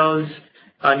KOLs,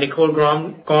 Nicole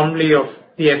Gormley of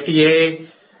the FDA.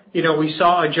 We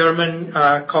saw a German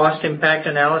cost impact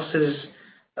analysis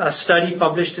study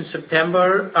published in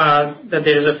September that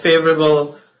there is a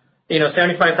favorable,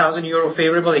 75,000 euro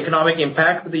favorable economic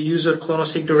impact with the use of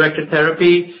clonoSEQ directed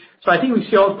therapy. So I think we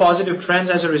see all positive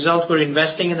trends. As a result, we're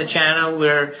investing in the channel.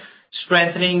 We're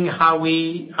strengthening how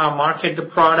we market the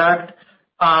product.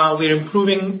 We're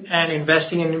improving and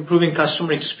investing in improving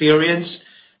customer experience,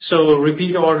 so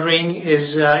repeat ordering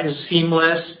is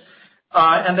seamless.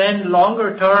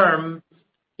 Longer term,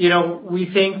 we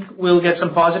think we'll get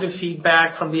some positive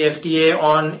feedback from the FDA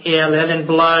on ALL in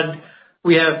blood.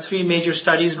 We have 3 major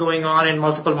studies going on in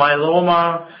multiple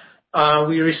myeloma.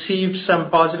 We received some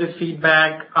positive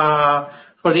feedback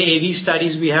for the AV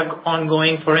studies we have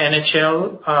ongoing for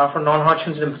NHL, for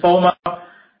non-Hodgkin's lymphoma.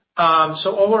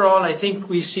 Overall, I think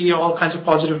we see all kinds of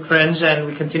positive trends, and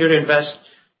we continue to invest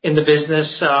in the business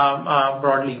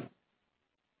broadly.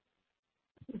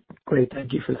 Great.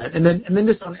 Thank you for that.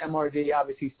 Just on MRD,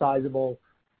 obviously sizable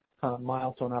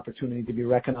milestone opportunity to be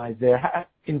recognized there.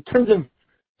 In terms of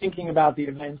thinking about the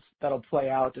events that'll play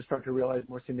out to start to realize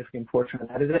more significant portion of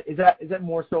that, is that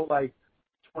more so like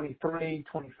 23,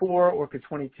 24, or could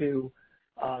 22,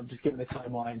 just given the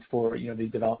timelines for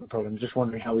these development programs? Just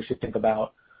wondering how we should think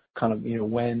about kind of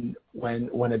when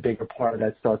a bigger part of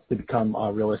that starts to become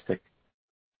realistic.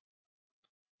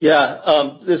 Yeah.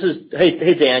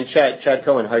 Hey Dan, Chad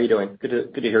Cohen, how are you doing?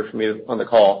 Good to hear from you on the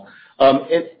call.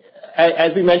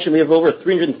 As we mentioned, we have over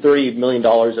 $330 million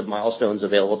of milestones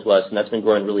available to us, and that's been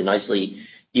growing really nicely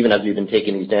even as we've been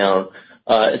taking these down.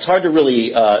 It's hard to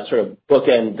really sort of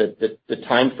bookend the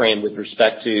timeframe with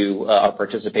respect to our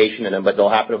participation in them, but they'll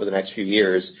happen over the next few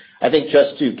years. I think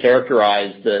just to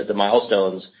characterize the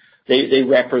milestones, they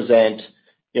represent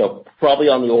probably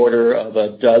on the order of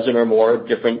a dozen or more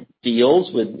different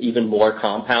deals with even more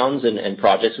compounds and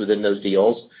projects within those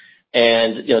deals.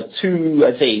 I'd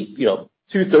say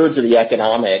 2/3 of the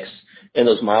economics in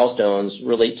those milestones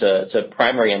relate to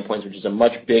primary endpoints, which is a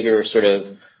much bigger sort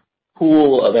of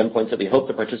pool of endpoints that we hope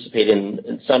to participate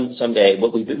in someday.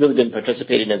 What we've really been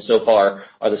participating in so far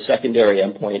are the secondary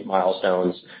endpoint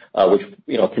milestones, which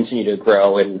continue to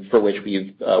grow and for which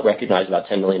we've recognized about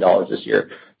 $10 million this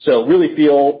year. Really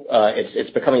feel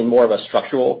it's becoming more of a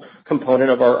structural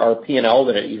component of our P&L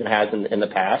than it even has in the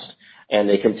past.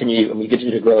 We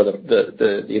continue to grow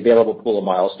the available pool of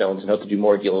milestones and hope to do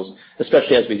more deals,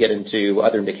 especially as we get into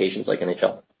other indications like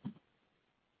NHL.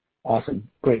 Awesome.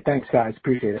 Great. Thanks, guys.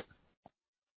 Appreciate it.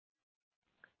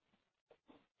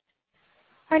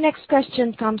 Our next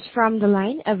question comes from the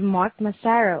line of Mark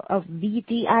Massaro of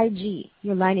BTIG.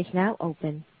 Your line is now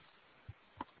open.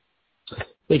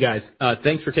 Hey, guys.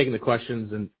 Thanks for taking the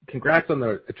questions, and congrats on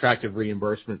the attractive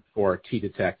reimbursement for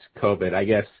T-Detect COVID. I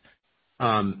guess,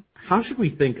 how should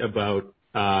we think about,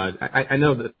 I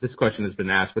know that this question has been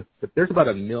asked, but there's about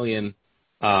 1 million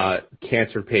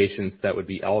cancer patients that would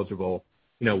be eligible.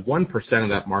 1% of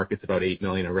that market's about $8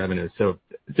 million in revenue.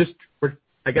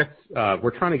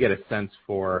 We're trying to get a sense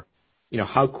for,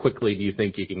 how quickly do you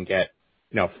think you can get,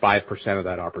 5% of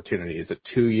that opportunity? Is it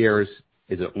 2 years?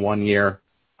 Is it 1 year?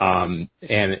 And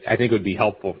I think it would be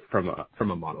helpful from a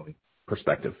modeling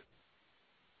perspective.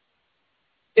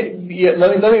 Yeah,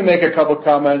 let me make a couple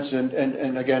comments,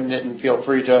 and again, Nitin, feel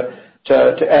free to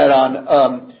add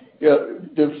on.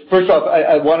 First off,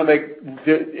 I want to make,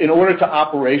 in order to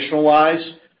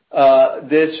operationalize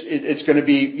this, it's going to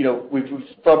be, we've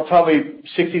probably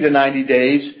 60 to 90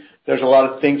 days. There's a lot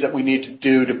of things that we need to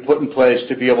do to put in place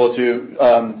to be able to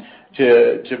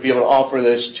offer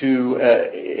this to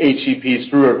HCPs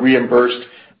through a reimbursed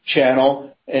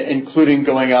channel, including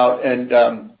going out and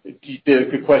you did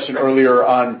a good question earlier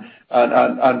on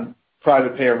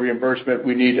private payer reimbursement.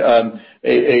 We need a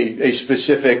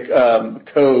specific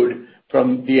code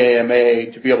from the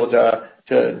AMA to be able to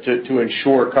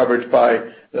ensure coverage by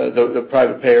the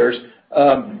private payers.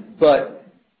 But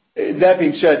that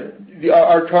being said,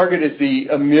 our target is the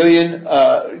 1 million,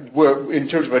 where in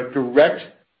terms of a direct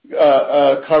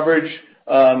coverage,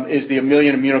 is the 1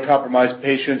 million immunocompromised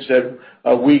patients that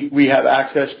we have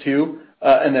access to.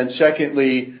 And then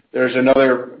secondly, there's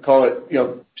another, call it,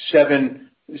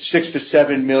 6 to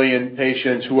 7 million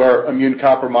patients who are immune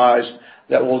compromised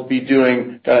that we'll be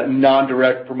doing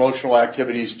non-direct promotional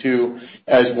activities to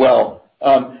as well.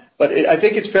 But I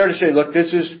think it's fair to say, look,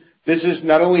 this is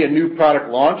not only a new product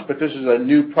launch, but this is a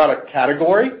new product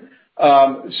category.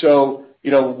 So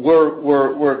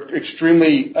we're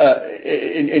extremely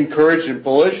encouraged and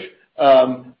bullish.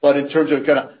 But in terms of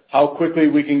kind of how quickly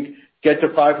we can get to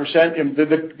 5%, and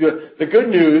the good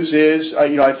news is,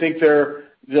 I think the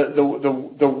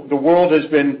world has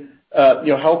been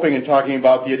helping and talking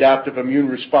about the adaptive immune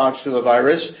response to the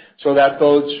virus, so that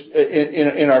bodes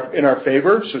in our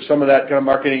favor. So some of that kind of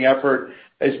marketing effort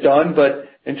is done, but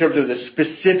in terms of the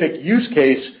specific use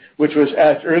case, which was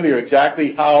asked earlier,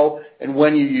 exactly how and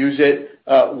when you use it,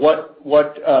 what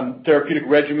therapeutic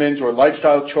regimens or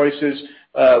lifestyle choices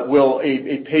will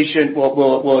a patient,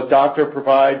 will a doctor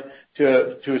provide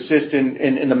assist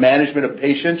in the management of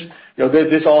patients.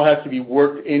 This all has to be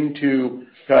worked into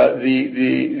the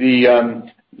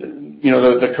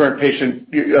current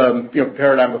patient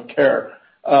paradigm of care.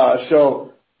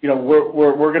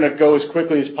 We're going to go as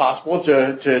quickly as possible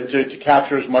to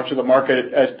capture as much of the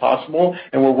market as possible,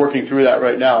 and we're working through that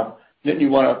right now. Nitin, you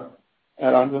want to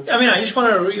add on to this? I just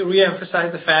want to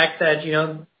re-emphasize the fact that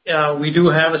we do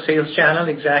have a sales channel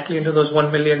exactly into those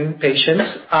 1 million patients,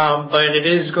 but it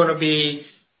is going to be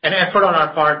an effort on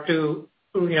our part to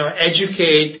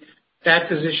educate that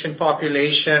physician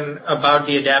population about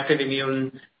the adaptive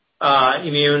immune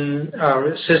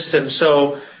system.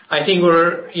 So I think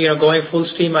we're going full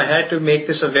steam ahead to make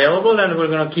this available, and we're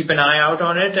going to keep an eye out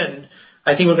on it. And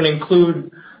I think we're going to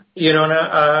include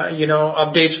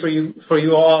updates for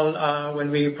you all when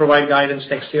we provide guidance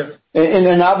next year.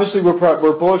 And obviously we're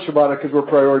bullish about it because we're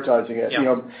prioritizing it.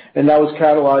 Yeah. And that was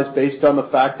catalyzed based on the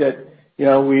fact that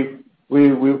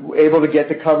we were able to get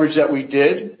the coverage that we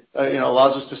did.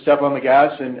 Allows us to step on the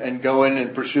gas and go in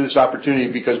and pursue this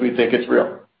opportunity because we think it's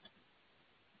real.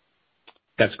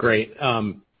 That's great.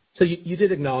 So you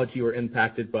did acknowledge you were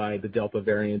impacted by the Delta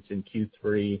variant in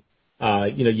Q3.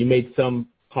 You made some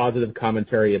positive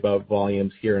commentary about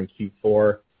volumes here in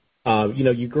Q4.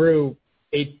 You grew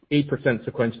 8%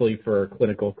 sequentially for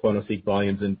clinical clonoSEQ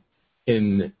volumes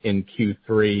in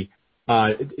Q3.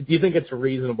 Do you think it's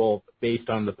reasonable, based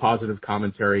on the positive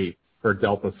commentary for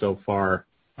Delta so far,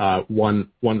 one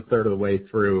third of the way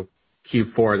through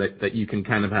Q4, that you can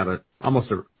kind of have almost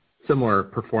a similar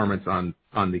performance on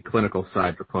the clinical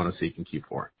side for clonoSEQ in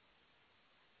Q4?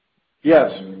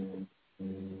 Yes.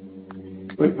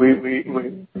 We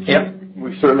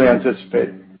certainly anticipate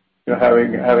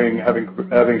having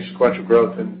sequential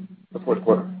growth in the fourth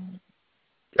quarter.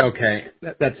 Okay,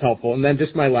 that's helpful. And then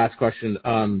just my last question: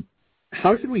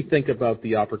 how should we think about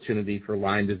the opportunity for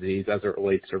Lyme disease as it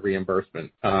relates to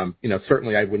reimbursement?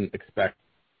 Certainly I wouldn't expect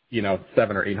 $700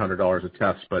 or $800 a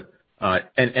test, but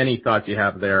any thoughts you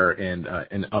have there, and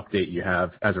an update you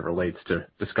have as it relates to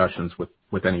discussions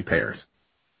with any payers?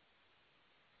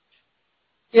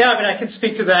 Yeah, I can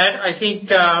speak to that. I think,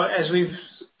 as we've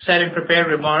said in prepared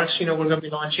remarks, we're going to be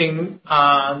launching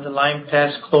the Lyme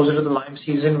test closer to the Lyme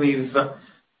season. We've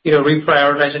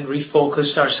reprioritized and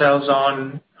refocused ourselves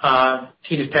on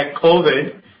T-Detect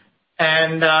COVID.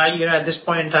 And at this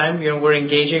point in time, we're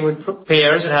engaging with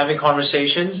payers and having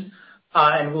conversations,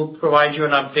 and we'll provide you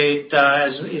an update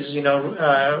as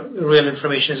real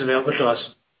information is available to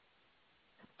us.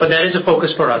 But that is a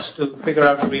focus for us, to figure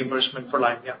out the reimbursement for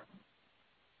Lyme. Yeah.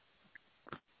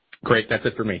 Great. That's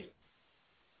it for me.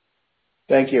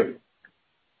 Thank you.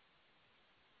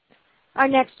 Our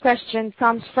next question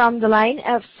comes from the line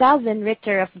of Salveen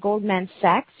Richter of Goldman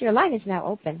Sachs. Your line is now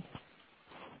open.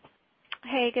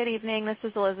 Hey, good evening. This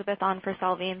is Elizabeth on for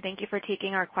Salveen. Thank you for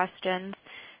taking our questions.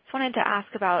 Just wanted to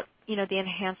ask about, the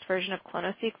enhanced version of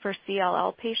clonoSEQ for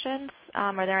CLL patients.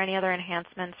 Are there any other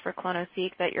enhancements for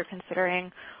clonoSEQ that you're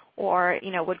considering, or,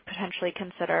 would potentially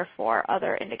consider for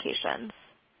other indications?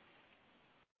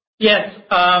 Yes.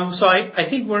 So I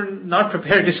think we're not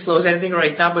prepared to disclose anything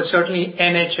right now, but certainly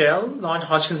NHL,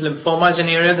 non-Hodgkin's lymphoma, is an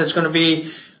area that's going to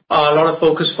be a lot of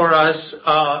focus for us.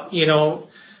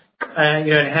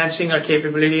 Enhancing our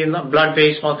capability in the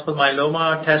blood-based multiple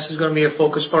myeloma test is going to be a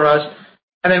focus for us.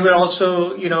 And then we're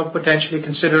also, potentially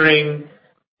considering,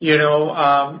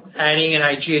 adding an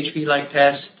IGHV-like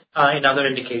test in other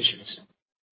indications.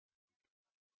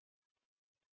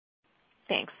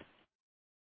 Thanks.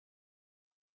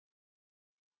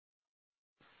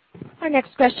 Our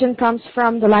next question comes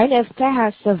from the line of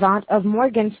Tejas Savant of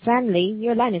Morgan Stanley.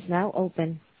 Your line is now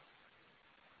open.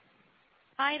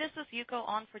 Hi, this is Yuko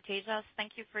on for Tejas.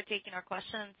 Thank you for taking our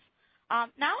questions.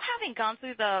 Now, having gone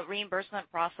through the reimbursement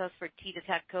process for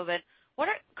T-Detect COVID,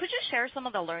 could you share some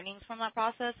of the learnings from that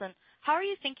process, and how are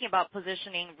you thinking about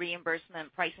positioning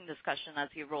reimbursement pricing discussion as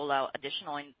you roll out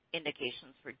additional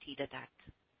indications for T-Detect?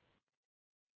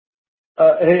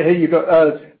 Hey,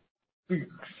 Yuko.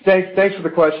 Thanks for the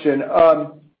question.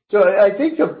 So I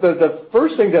think the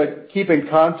first thing to keep in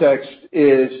context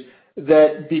is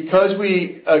that because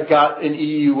we got an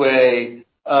EUA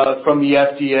from the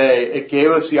FDA, it gave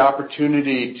us the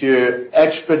opportunity to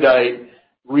expedite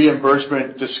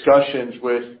reimbursement discussions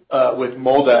with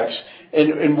MolDX.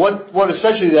 And what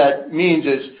essentially that means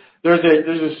is there's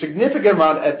a significant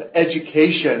amount of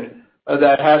education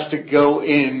that has to go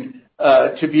in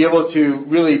to be able to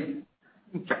really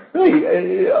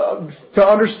to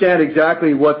understand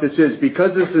exactly what this is,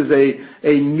 because this is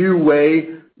a new way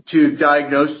to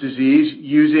diagnose disease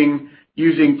using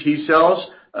T cells.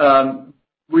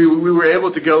 we were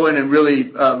able to go in and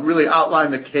really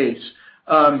outline the case.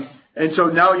 And so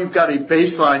now you've got a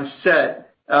baseline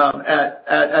set at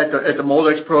the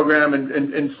MolDX program,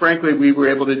 and frankly, we were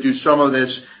able to do some of this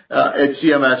at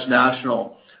CMS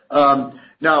National.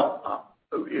 Now,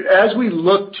 as we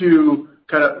look to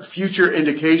kind of future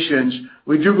indications,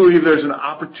 we do believe there's an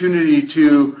opportunity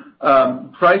to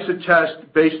price a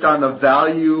test based on the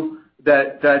value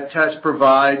that test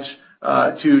provides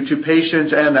to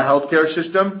patients and the healthcare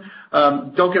system.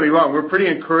 Don't get me wrong, we're pretty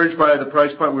encouraged by the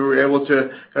price point we were able to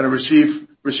kind of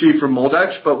receive from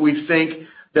MolDX, but we think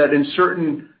that in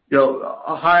certain,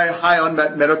 high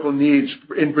unmet medical needs,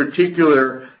 in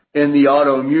particular in the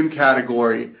autoimmune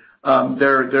category,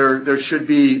 there should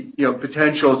be,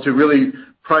 potential to really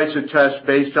price a test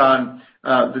based on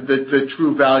the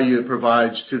true value it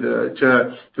provides to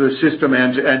the system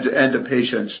and to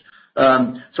patients.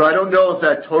 So I don't know if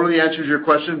that totally answers your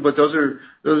question, but those are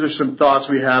some thoughts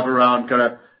we have around kind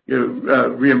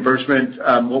of reimbursement,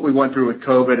 what we went through with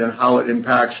COVID and how it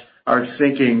impacts our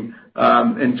thinking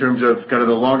in terms of kind of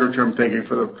the longer term thinking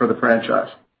for the franchise.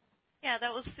 Yeah,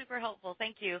 that was super helpful.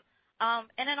 Thank you.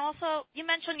 And then also, you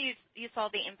mentioned you saw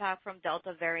the impact from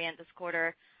Delta variant this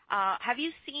quarter. Have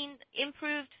you seen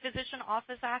improved physician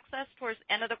office access towards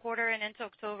the end of the quarter and into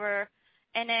October?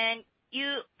 And then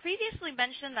you previously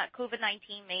mentioned that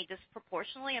COVID-19 may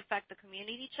disproportionately affect the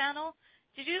community channel.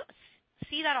 Did you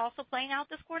see that also playing out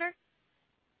this quarter?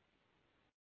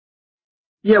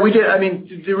 Yeah, we did. I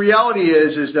mean, the reality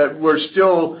is that we're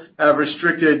still have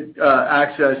restricted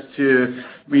access to,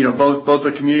 both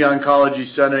the community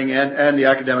oncology setting and the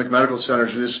academic medical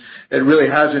centers. It really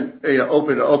hasn't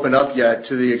opened up yet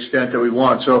to the extent that we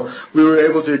want. So we were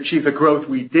able to achieve the growth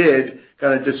we did,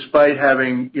 kind of despite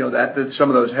having, some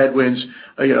of those headwinds,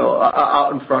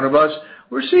 out in front of us.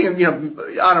 We're seeing,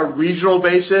 on a regional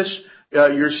basis,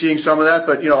 you're seeing some of that,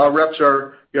 but, our reps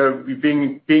are,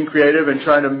 being creative and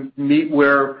trying to meet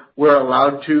where we're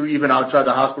allowed to, even outside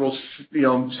the hospital,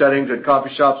 settings at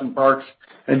coffee shops and parks,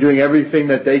 and doing everything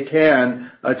that they can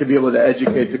to be able to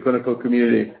educate the clinical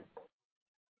community.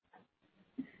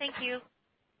 Thank you.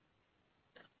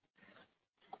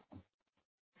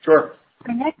 Sure.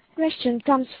 Our next question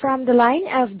comes from the line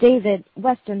of David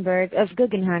Westenberg of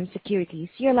Guggenheim Securities.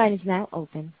 Your line is now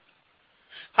open.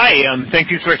 Hi,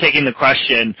 thank you for taking the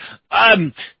question.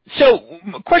 So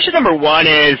question number one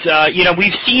is,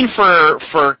 we've seen for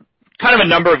kind of a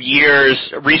number of years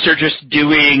researchers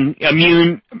doing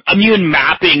immune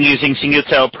mapping using single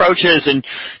cell approaches, and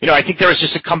I think there was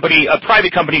just a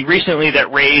private company recently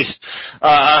that raised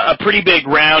a pretty big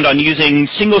round on using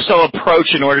single cell approach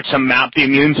in order to map the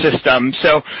immune system.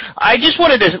 So I just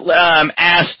wanted to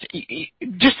ask,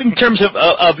 just in terms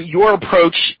of your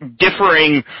approach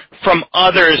differing from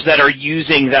others that are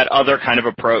using that other kind of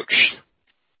approach.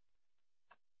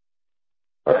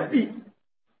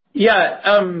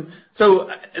 Yeah. So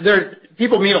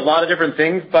people mean a lot of different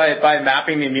things by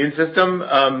mapping the immune system.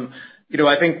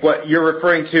 I think what you're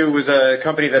referring to was a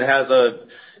company that has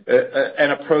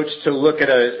an approach to look at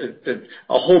a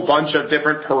whole bunch of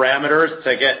different parameters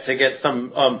to get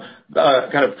some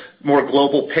kind of more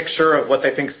global picture of what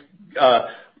they think's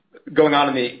going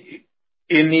on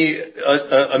in the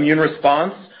immune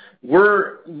response.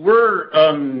 We're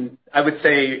I would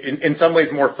say in some ways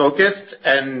more focused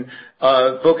and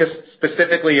focused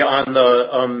specifically on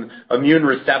the immune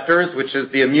receptors, which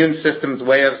is the immune system's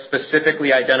way of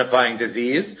specifically identifying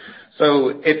disease.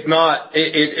 So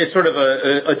it's sort of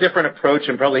a different approach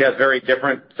and probably has very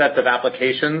different sets of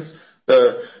applications.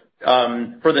 For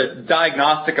the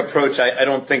diagnostic approach, I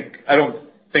don't think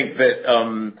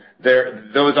that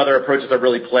those other approaches are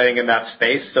really playing in that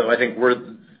space. So I think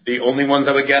we're the only ones,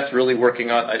 I would guess, really working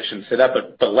on, I shouldn't say that,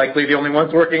 but likely the only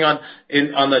ones working on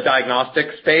the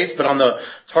diagnostic space. But on the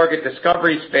target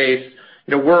discovery space,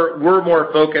 we're more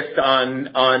focused on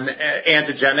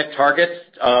antigenic targets,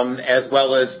 as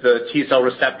well as the T cell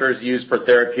receptors used for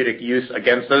therapeutic use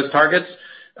against those targets,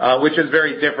 which is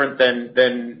very different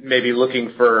than maybe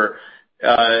looking for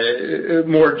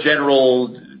more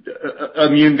general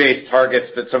immune-based targets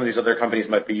that some of these other companies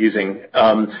might be using.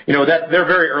 That they're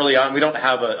very early on. We don't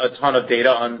have a ton of data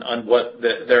on what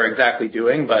they're exactly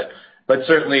doing, but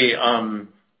certainly,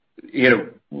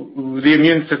 the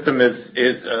immune system is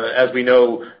as we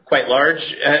know, quite large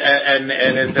and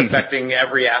is affecting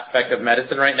every aspect of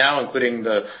medicine right now, including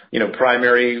the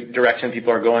primary direction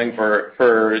people are going for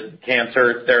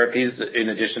cancer therapies, in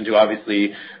addition to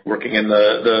obviously working in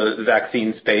the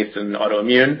vaccine space and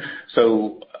autoimmune.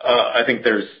 So I think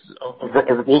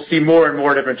we'll see more and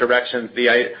more different directions.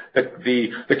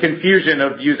 The confusion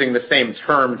of using the same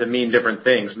term to mean different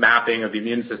things, mapping of the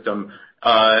immune system,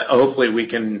 hopefully we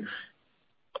can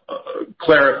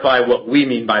clarify what we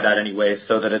mean by that anyway,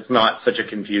 so that it's not such a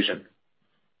confusion.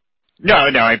 No,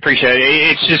 I appreciate it.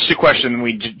 It's just a question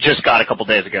we just got a couple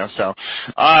days ago. So,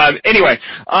 anyway,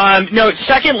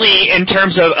 secondly, in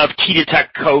terms of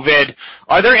T-Detect COVID,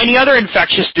 are there any other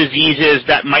infectious diseases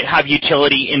that might have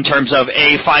utility in terms of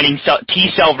finding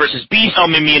T-cell versus B-cell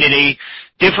immunity,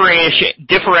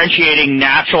 differentiating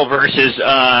natural versus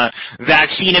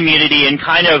vaccine immunity, and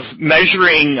kind of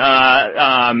measuring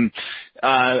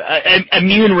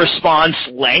immune response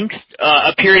length,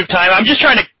 a period of time? I'm just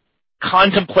trying to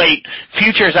contemplate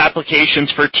futures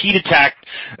applications for T-Detect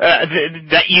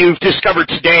that you've discovered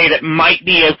today that might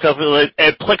be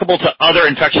applicable to other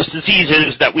infectious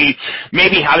diseases that we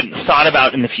maybe haven't thought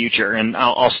about in the future. And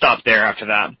I'll stop there after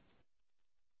that.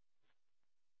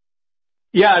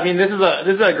 Yeah, I mean, this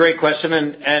is a great question,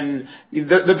 and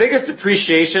the biggest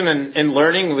appreciation and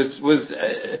learning was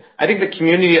I think the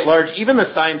community at large, even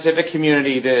the scientific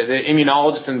community, the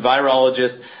immunologists and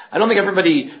virologists. I don't think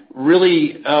everybody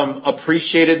really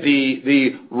appreciated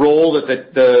the role that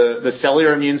the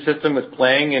cellular immune system was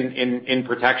playing in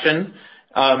protection.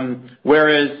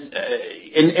 Whereas,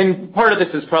 and part of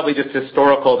this is probably just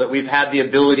historical, that we've had the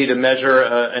ability to measure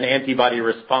an antibody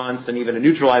response and even a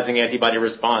neutralizing antibody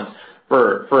response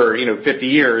for 50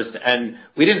 years, and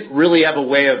we didn't really have a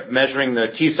way of measuring the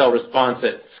T-cell response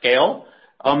at scale.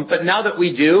 But now that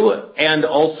we do, and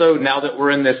also now that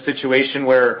we're in this situation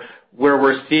where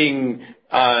we're seeing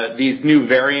these new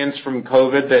variants from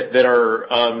COVID that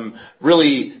are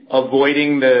really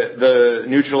avoiding the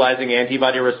neutralizing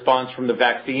antibody response from the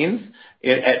vaccines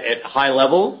at high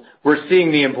levels, we're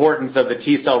seeing the importance of the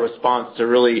T-cell response to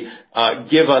really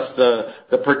give us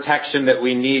the protection that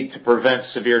we need to prevent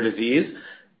severe disease.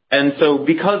 And so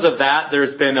because of that,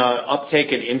 there's been an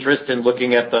uptake in interest in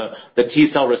looking at the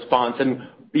T-cell response. And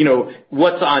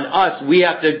what's on us, we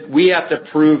have to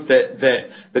prove that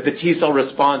the T-cell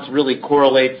response really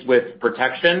correlates with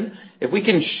protection. If we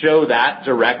can show that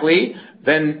directly,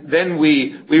 then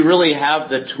we really have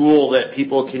the tool that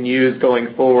people can use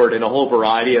going forward in a whole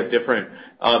variety of different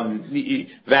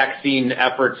vaccine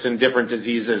efforts in different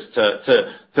diseases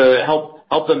to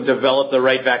help them develop the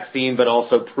right vaccine, but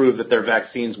also prove that their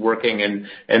vaccine's working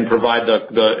and provide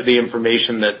the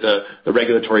information that the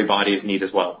regulatory bodies need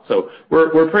as well. So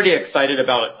we're pretty excited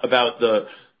about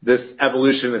this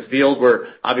evolution in the field. We're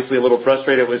obviously a little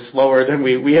frustrated it was slower than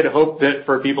we had hoped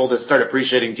for people to start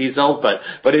appreciating T cells,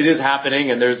 but it is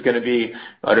happening, and there's going to be,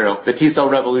 the T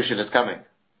cell revolution is coming.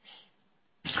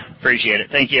 Appreciate it.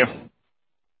 Thank you.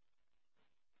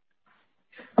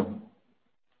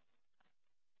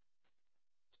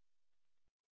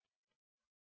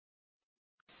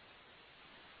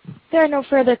 There are no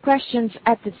further questions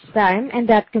at this time, and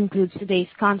that concludes today's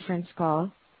conference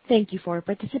call. Thank you for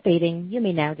participating. You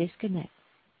may now disconnect.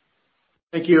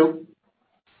 Thank you.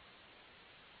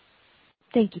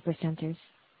 Thank you, presenters.